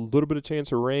there's only a little bit of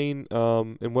chance of rain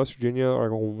in West Virginia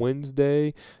on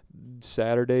Wednesday.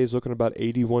 Saturday is looking about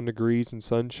 81 degrees and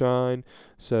sunshine.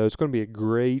 So it's going to be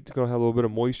it's going to have a little bit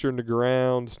of moisture in the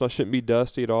ground. Shouldn't be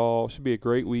dusty at all. It should be a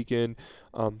great weekend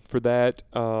for that.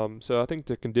 So I think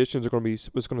the conditions are going to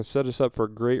what's going to set us up for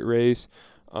a great race.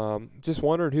 Just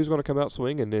wondering who's going to come out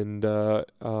swinging. And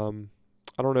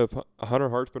I don't know if Hunter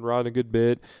Hart's been riding a good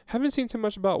bit. Haven't seen too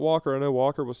much about Walker. I know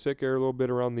Walker was sick there a little bit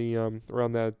around the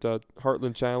around that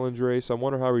Heartland Challenge race. I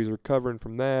wonder how he's recovering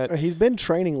from that. He's been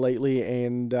training lately,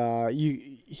 and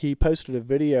he posted a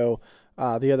video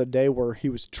the other day where he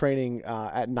was training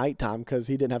at nighttime because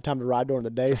he didn't have time to ride during the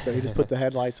day, so he just put the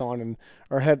headlights on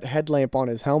or headlamp on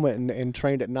his helmet and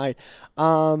trained at night.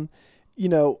 I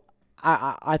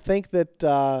think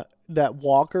that. That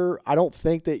Walker, I don't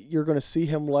think that you're going to see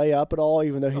him lay up at all,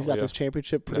 even though he's got this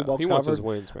championship pretty well covered. He wants his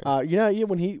wins, man.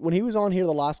 When he was on here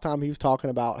the last time, he was talking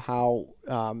about how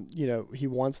he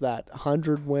wants that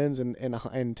 100 wins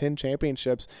and 10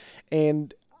 championships,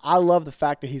 and I love the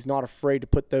fact that he's not afraid to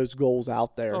put those goals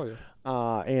out there. Oh,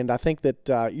 yeah. And I think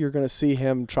that you're going to see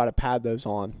him try to pad those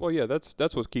on. Well, yeah, that's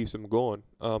what keeps him going.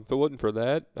 If it wasn't for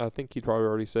that, I think he'd probably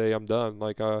already say, I'm done.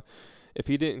 Like, if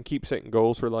he didn't keep setting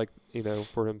goals for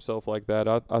for himself like that,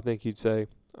 I think he'd say,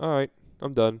 all right,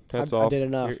 I'm done. Hats off. I did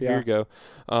enough. Here you go.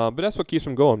 But that's what keeps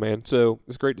him going, man. So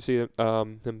it's great to see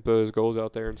him put his goals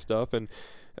out there and stuff. And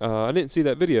I didn't see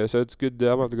that video, so it's good. I'm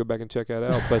going to have to go back and check that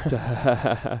out.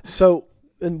 But So,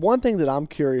 and one thing that I'm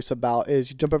curious about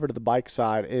is you jump over to the bike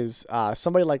side is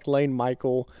somebody like Lane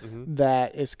Michael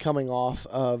that is coming off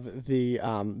of the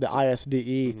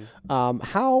ISDE.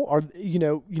 How are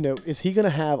is he going to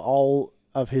have all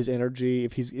of his energy?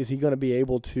 Is he going to be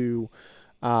able to,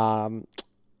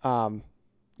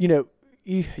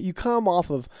 you come off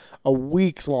of a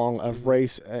weeks long of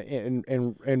race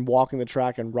and walking the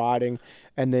track and riding,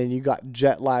 and then you got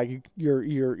jet lag.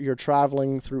 You're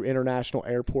traveling through international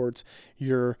airports.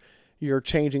 You're you're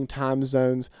changing time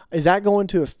zones. Is that going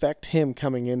to affect him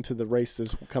coming into the race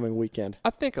this coming weekend? I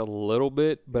think a little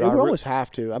bit, but It would almost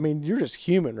have to. I mean, you're just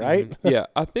human, right? Yeah,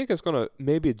 I think it's going to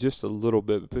maybe just a little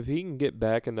bit. But if he can get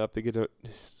back enough to get his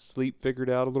sleep figured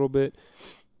out a little bit,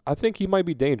 I think he might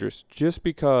be dangerous just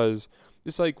because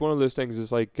it's like one of those things.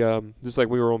 It's like just like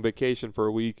we were on vacation for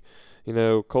a week.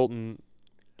 Colton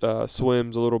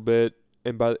swims a little bit.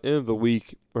 And by the end of the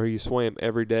week, where you swam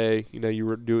every day,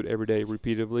 you do it every day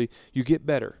repeatedly, you get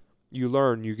better. You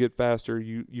learn, you get faster,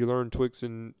 you learn tricks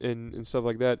and stuff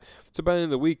like that. So by the end of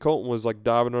the week, Colton was like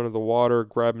diving under the water,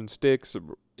 grabbing sticks,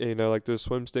 like those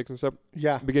swim sticks and stuff.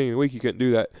 Yeah. Beginning of the week, you couldn't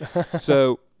do that.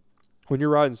 So when you're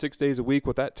riding 6 days a week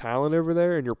with that talent over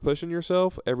there and you're pushing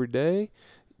yourself every day,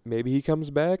 maybe he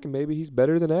comes back and maybe he's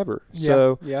better than ever. Yeah,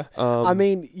 So yeah. I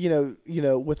mean,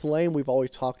 with Lane, we've always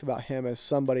talked about him as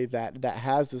somebody that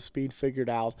has the speed figured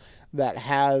out, that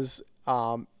has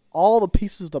all the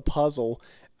pieces of the puzzle,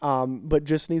 but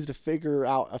just needs to figure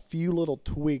out a few little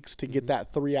tweaks to get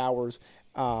that 3 hours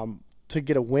to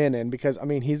get a win in. Because, I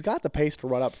mean, he's got the pace to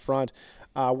run up front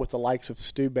with the likes of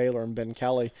Stu Baylor and Ben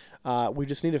Kelly. We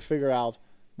just need to figure out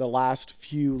the last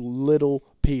few little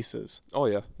pieces. Oh,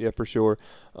 yeah, for sure.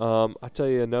 I tell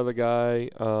you, another guy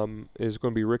is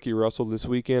going to be Ricky Russell this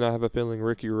weekend. I have a feeling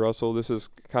Ricky Russell, this is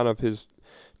kind of his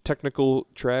technical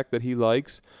track that he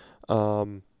likes.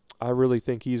 I really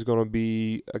think he's going to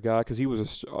be a guy because he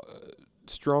was a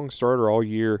strong starter all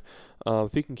year.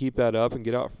 If he can keep that up and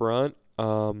get out front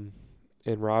and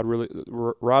ride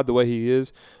the way he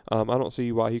is, I don't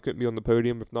see why he couldn't be on the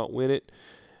podium if not win it.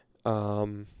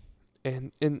 And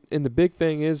the big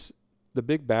thing is the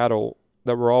big battle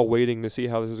that we're all waiting to see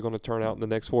how this is going to turn out in the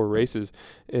next 4 races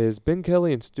is Ben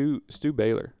Kelly and Stu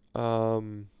Baylor.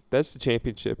 That's the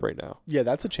championship right now. Yeah,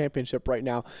 that's a championship right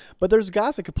now. But there's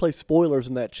guys that could play spoilers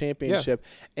in that championship,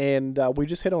 and we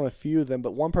just hit on a few of them.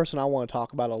 But one person I want to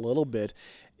talk about a little bit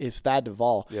is Thad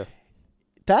Duvall. Yeah.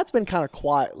 That's been kind of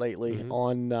quiet lately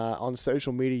on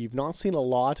social media. You've not seen a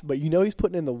lot, but he's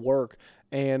putting in the work.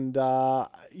 And,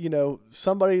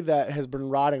 somebody that has been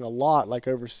riding a lot, like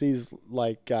overseas,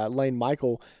 like Lane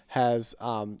Michael has,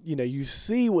 you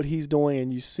see what he's doing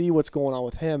and you see what's going on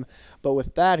with him. But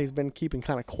with that, he's been keeping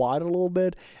kind of quiet a little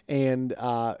bit. And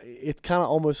it's kind of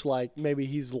almost like maybe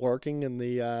he's lurking in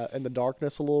the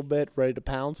darkness a little bit, ready to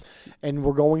pounce. And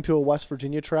we're going to a West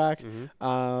Virginia track.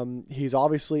 He's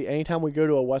obviously, anytime we go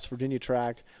to a West Virginia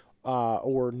track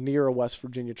or near a West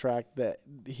Virginia track, that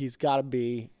he's got to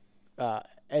be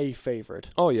a favorite.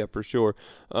 Oh yeah, for sure.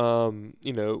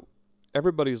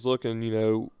 Everybody's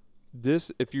looking,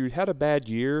 this, if you had a bad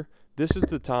year, this is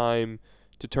the time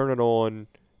to turn it on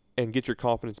and get your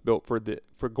confidence built for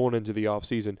going into the off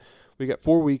season. We got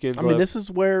 4 weekends left. I mean, this is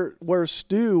where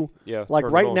Stu, like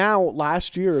right now,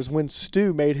 last year is when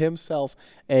Stu made himself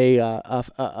a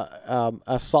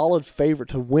solid favorite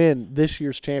to win this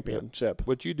year's championship. Yeah.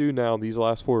 What you do now, these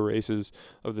last 4 races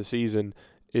of the season,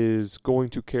 is going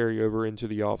to carry over into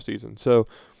the off season. So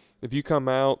if you come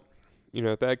out,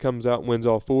 if that comes out and wins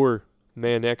all 4,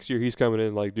 man, next year he's coming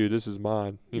in like, dude, this is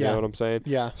mine. You know what I'm saying?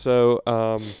 Yeah. So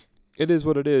it is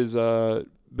what it is.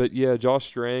 But yeah, Josh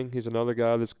Strang, he's another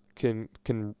guy that's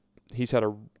he's had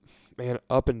a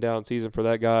up and down season for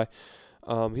that guy.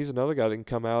 He's another guy that can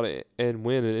come out and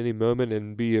win at any moment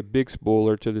and be a big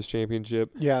spoiler to this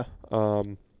championship. Yeah.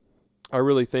 I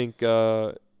really think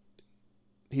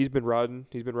he's been riding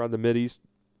the Mid-East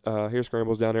hair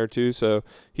scrambles down there too, so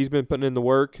he's been putting in the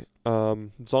work.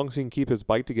 As long as he can keep his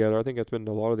bike together, I think that's been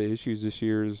a lot of the issues this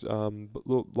year is a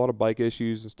lot of bike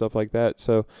issues and stuff like that.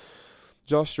 So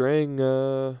Josh Strang,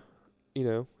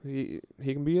 he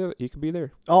can be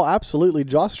there. Oh, absolutely.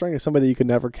 Josh Strang is somebody that you can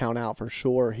never count out for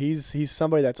sure. He's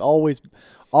somebody that's always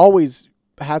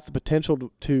has the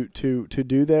potential to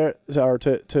do there or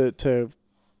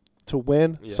to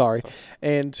win,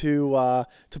 and to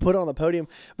put on the podium.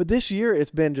 But this year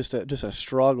it's been just a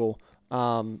struggle.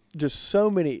 Just so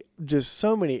many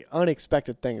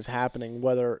unexpected things happening,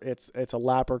 whether it's a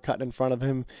lapper cutting in front of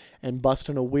him and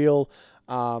busting a wheel,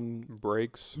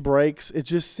 breaks. It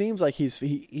just seems like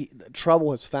he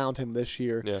trouble has found him this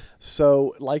year. Yeah.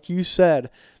 So like you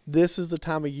said, this is the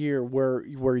time of year where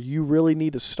you really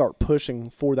need to start pushing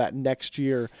for that next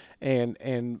year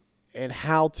and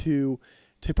how to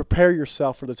prepare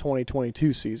yourself for the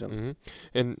 2022 season. Mm-hmm.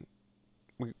 And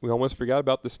we almost forgot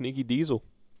about the sneaky diesel,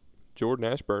 Jordan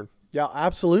Ashburn. Yeah,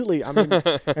 absolutely. I mean,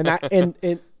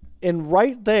 and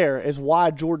right there is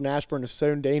why Jordan Ashburn is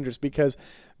so dangerous because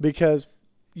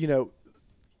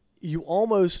you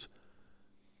almost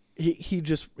he's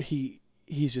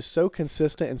just so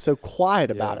consistent and so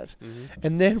quiet about it. Mm-hmm.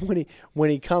 And then when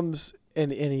he comes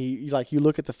and he like you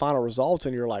look at the final results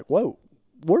and you're like, whoa,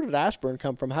 where did Ashburn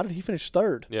come from? How did he finish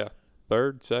third? Yeah,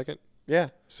 third, second. Yeah.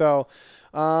 So,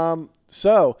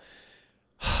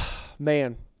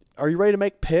 man, are you ready to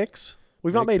make picks?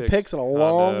 We've not made picks in a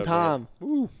long time.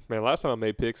 Man, last time I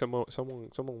made picks, someone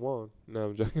won. No,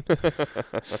 I'm joking.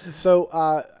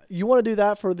 So, you want to do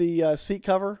that for the seat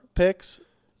cover picks?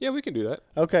 Yeah, we can do that.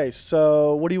 Okay.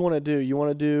 So, what do you want to do? You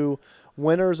want to do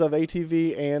winners of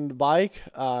ATV and bike?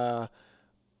 Yeah,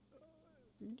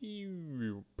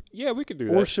 we can do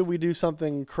that. Or should we do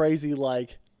something crazy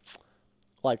like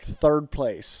third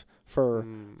place for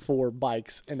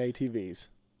bikes and ATVs?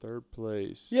 Third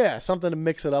place. Yeah, something to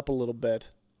mix it up a little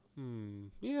bit.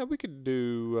 Yeah, we could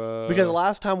do. Because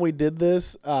last time we did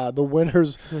this, the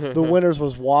winners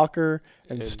was Walker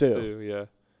and Stu. Yeah.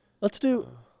 Let's do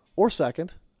or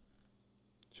second.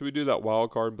 Should we do that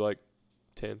wild card and be like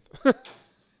 10th?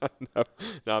 No,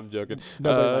 I'm joking.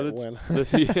 Nobody might win. Let's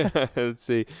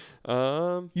see.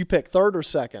 You pick third or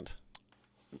second.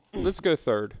 Let's go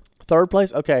third. Third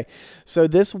place? Okay. So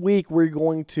this week we're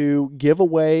going to give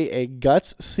away a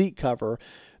Guts seat cover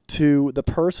to the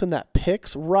person that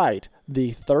picks right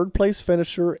the third place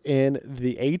finisher in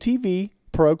the ATV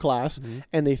Pro class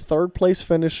and the third place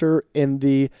finisher in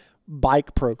the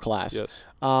Bike Pro class. Yes.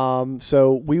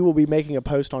 So we will be making a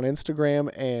post on Instagram,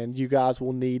 and you guys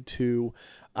will need to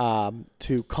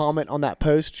comment on that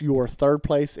post your third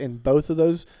place in both of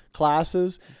those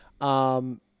classes.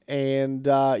 Whoever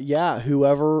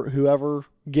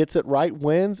gets it right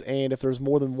wins. And if there's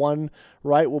more than one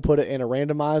right, we'll put it in a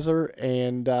randomizer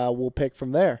and we'll pick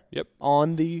from there. Yep.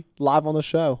 Live on the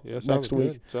show next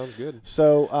week. Sounds good.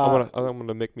 So I'm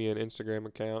gonna make me an Instagram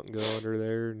account and go under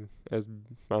there and as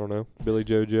I don't know, Billy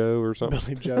JoJo or something.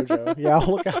 Billy JoJo. Yeah,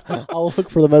 I'll look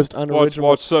for the most unoriginal.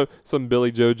 Watch some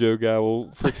Billy JoJo guy will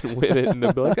freaking win it and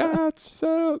they'll be like, what's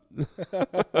up?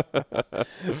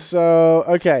 So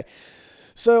okay.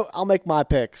 So I'll make my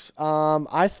picks.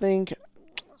 I think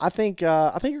you're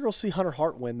gonna see Hunter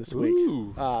Hart win this week.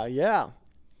 Ooh. Yeah.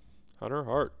 Hunter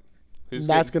Hart. Who's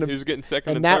getting second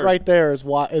and and that third. right there is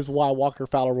why Walker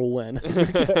Fowler will win.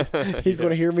 He's going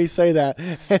to hear me say that,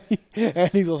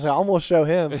 and he's going to say, "I'm going to show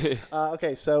him."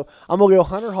 Okay, so I'm going to go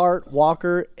Hunter Hart,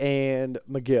 Walker, and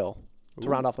McGill to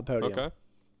round off the podium. Okay.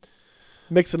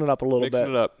 Mixing it up a little bit.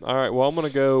 Mixing it up. All right. Well, I'm going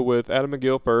to go with Adam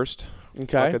McGill first.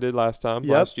 Okay. Like I did last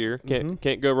year.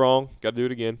 Can't go wrong. Got to do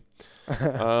it again.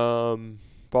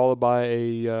 Followed by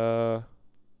a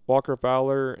Walker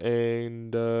Fowler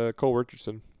and Cole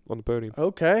Richardson on the podium.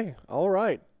 Okay. All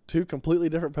right. Two completely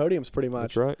different podiums, pretty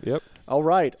much. That's right. Yep. All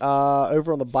right.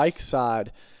 Over on the bike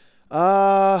side,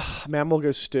 man, I'm gonna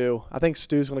go Stu. I think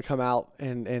Stu's gonna come out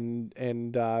and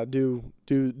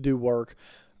do work.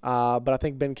 But I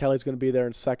think Ben Kelly's gonna be there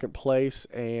in second place,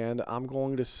 and I'm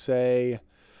gonna say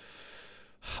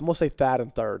Thad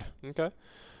in third. Okay.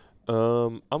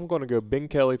 I'm gonna go Ben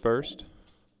Kelly first.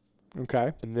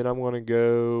 Okay. And then I'm gonna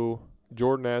go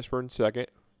Jordan Ashburn second,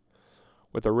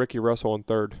 with a Ricky Russell in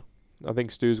third. I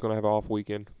think Stu's gonna have an off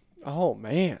weekend. Oh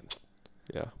man.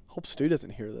 Yeah. Hope Stu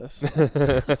doesn't hear this.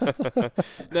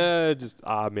 No,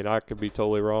 I could be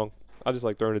totally wrong. I just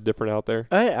like throwing it different out there.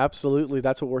 Hey, absolutely.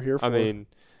 That's what we're here for. I mean,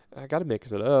 I got to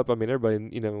mix it up. I mean,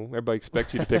 everybody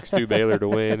expects you to pick Stu Baylor to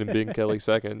win and Ben Kelly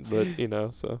second, but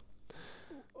so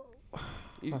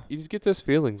you just get those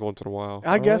feelings once in a while.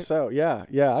 I guess so. Yeah,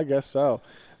 I guess so.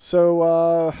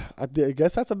 So I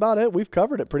guess that's about it. We've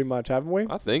covered it pretty much, haven't we?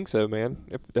 I think so, man.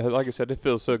 Like I said, it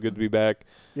feels so good to be back.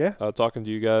 Yeah. Talking to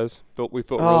you guys. We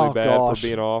felt really bad for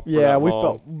being off. Yeah, we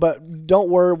felt. But don't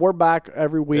worry, we're back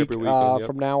every week weekend,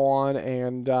 from now on,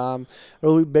 and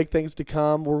really big things to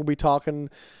come. We're gonna be talking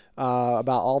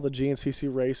about all the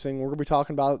GNCC racing. We're gonna be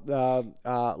talking about a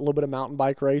little bit of mountain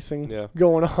bike racing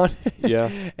going on.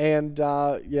 Yeah. And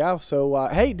So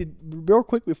hey, real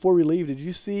quick before we leave, did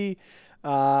you see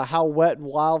how wet and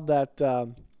wild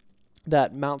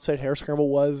that Mount State Hare Scramble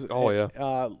was?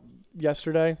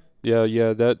 Yesterday.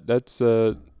 Yeah. That's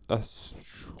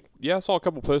I saw a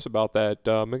couple posts about that.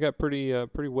 It got pretty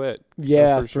wet.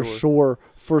 Yeah, for sure.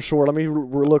 Let me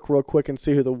look real quick and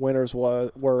see who the winners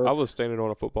were. I was standing on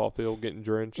a football field getting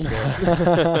drenched.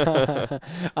 So.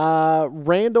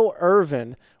 Randall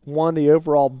Irvin won the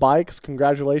overall bikes.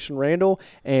 Congratulations, Randall.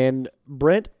 And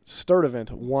Brent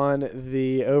Sturdivant won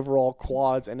the overall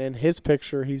quads. And in his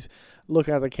picture, he's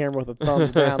looking at the camera with a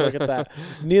thumbs down. Look at that.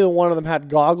 Neither one of them had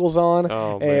goggles on.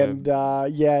 Oh, man. And,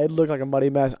 it looked like a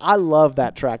muddy mess. I love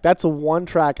that track. That's the one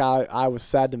track I was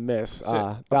sad to miss.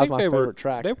 That was my favorite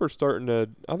track. They were starting to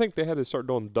 – I think they had to start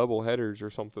doing double headers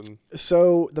or something.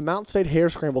 So the Mount State Hare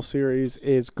Scramble Series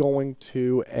is going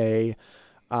to a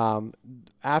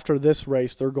After this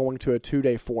race, they're going to a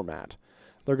 2-day format.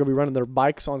 They're going to be running their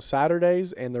bikes on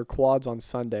Saturdays and their quads on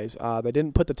Sundays. They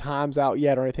didn't put the times out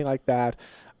yet or anything like that,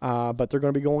 but they're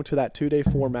going to be going to that 2-day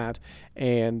format.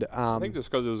 And I think just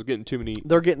because it was getting too many.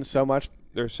 They're getting so much.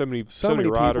 There's so many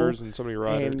people, riders and so many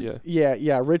riders. And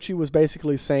yeah. Richie was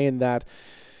basically saying that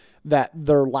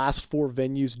their last 4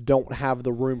 venues don't have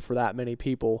the room for that many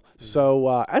people.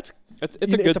 So it's a good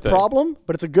thing. It's a problem,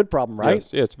 but it's a good problem, right?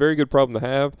 Yes, yeah, it's a very good problem to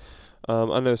have.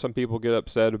 I know some people get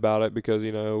upset about it because,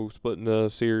 splitting the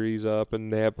series up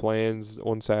and they have plans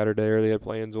on Saturday or they have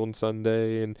plans on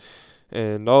Sunday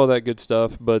and all of that good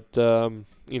stuff. But, we're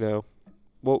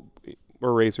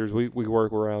racers. We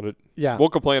work around it. Yeah. We'll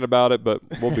complain about it, but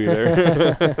we'll be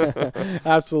there.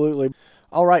 Absolutely.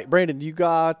 All right, Brandon, you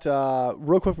got,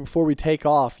 real quick before we take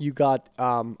off, you got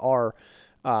our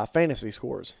fantasy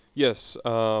scores. Yes.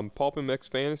 Pulp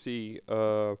MX Fantasy,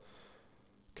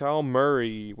 Kyle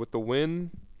Murray with the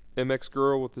win, MX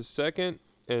Girl with the second,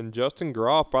 and Justin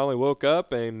Groff finally woke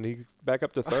up and he's back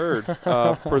up to third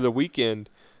for the weekend.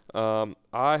 I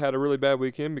had a really bad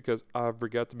weekend because I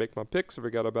forgot to make my picks. I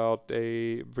forgot there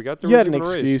You had an was even a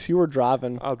excuse. race. You were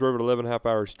driving. I drove it 11.5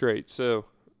 hours straight. So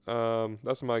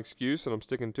that's my excuse, and I'm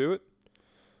sticking to it.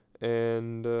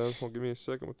 And give me a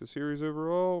second with the series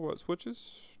overall. What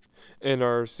switches? And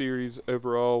our series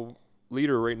overall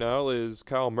leader right now is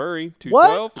Kyle Murray,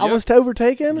 212. What? I was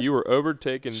overtaken? You were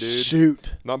overtaken, dude.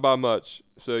 Shoot. Not by much.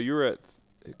 So you were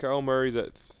Kyle Murray's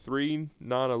at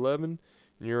 3,911,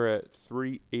 and you're at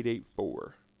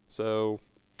 3,884. So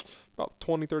about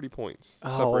 20, 30 points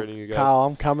separating you guys. Kyle,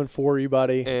 I'm coming for you,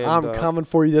 buddy. And, I'm coming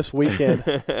for you this weekend.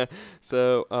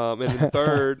 So, and in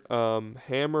third,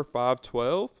 Hammer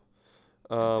 512.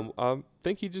 I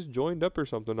think he just joined up or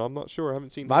something. I'm not sure. I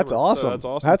haven't seen. That's Hammer. awesome. So that's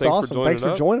awesome. That's awesome. Thanks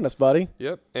for joining us, buddy.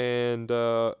 Yep. And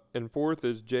in fourth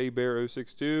is J Bear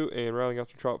 062, and rounding out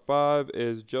the top 5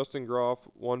 is Justin Groff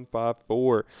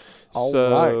 154. All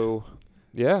right.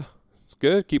 Yeah, it's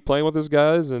good. Keep playing with us,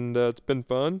 guys, and it's been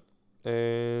fun.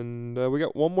 And we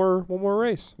got one more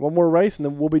race. One more race, and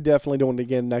then we'll be definitely doing it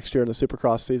again next year in the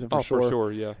Supercross season for sure. For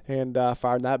sure, yeah. And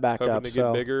firing that back Hoping up. to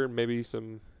get bigger, maybe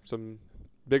some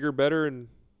bigger, better, and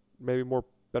maybe more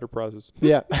better prizes.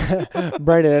 Yeah.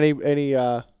 Brandon, any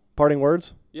parting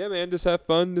words? Yeah, man, just have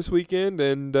fun this weekend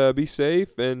and be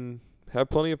safe and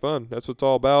have plenty of fun. That's what it's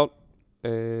all about.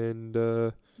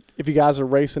 And if you guys are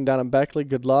racing down in Beckley,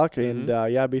 good luck, and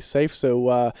be safe.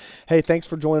 So, hey, thanks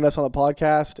for joining us on the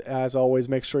podcast. As always,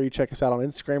 make sure you check us out on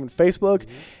Instagram and Facebook.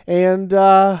 And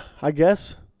I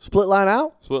guess split line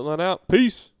out. Split line out.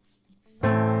 Peace.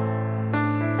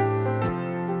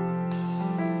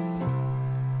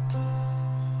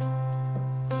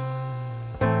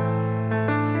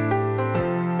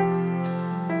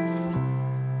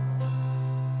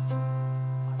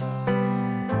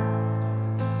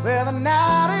 Well, the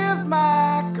night is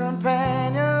my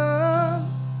companion,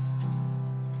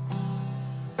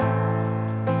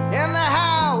 and the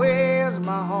highway is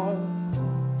my home.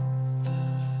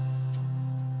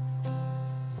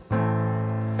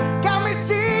 Got me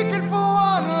seeking for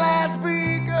one last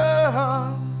beacon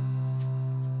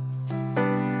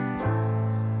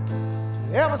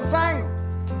to every single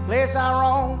place I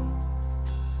roam.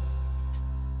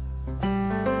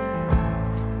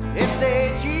 They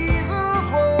say Jesus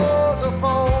was a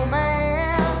poor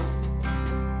man.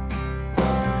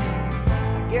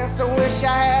 I guess I wish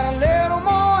I had a little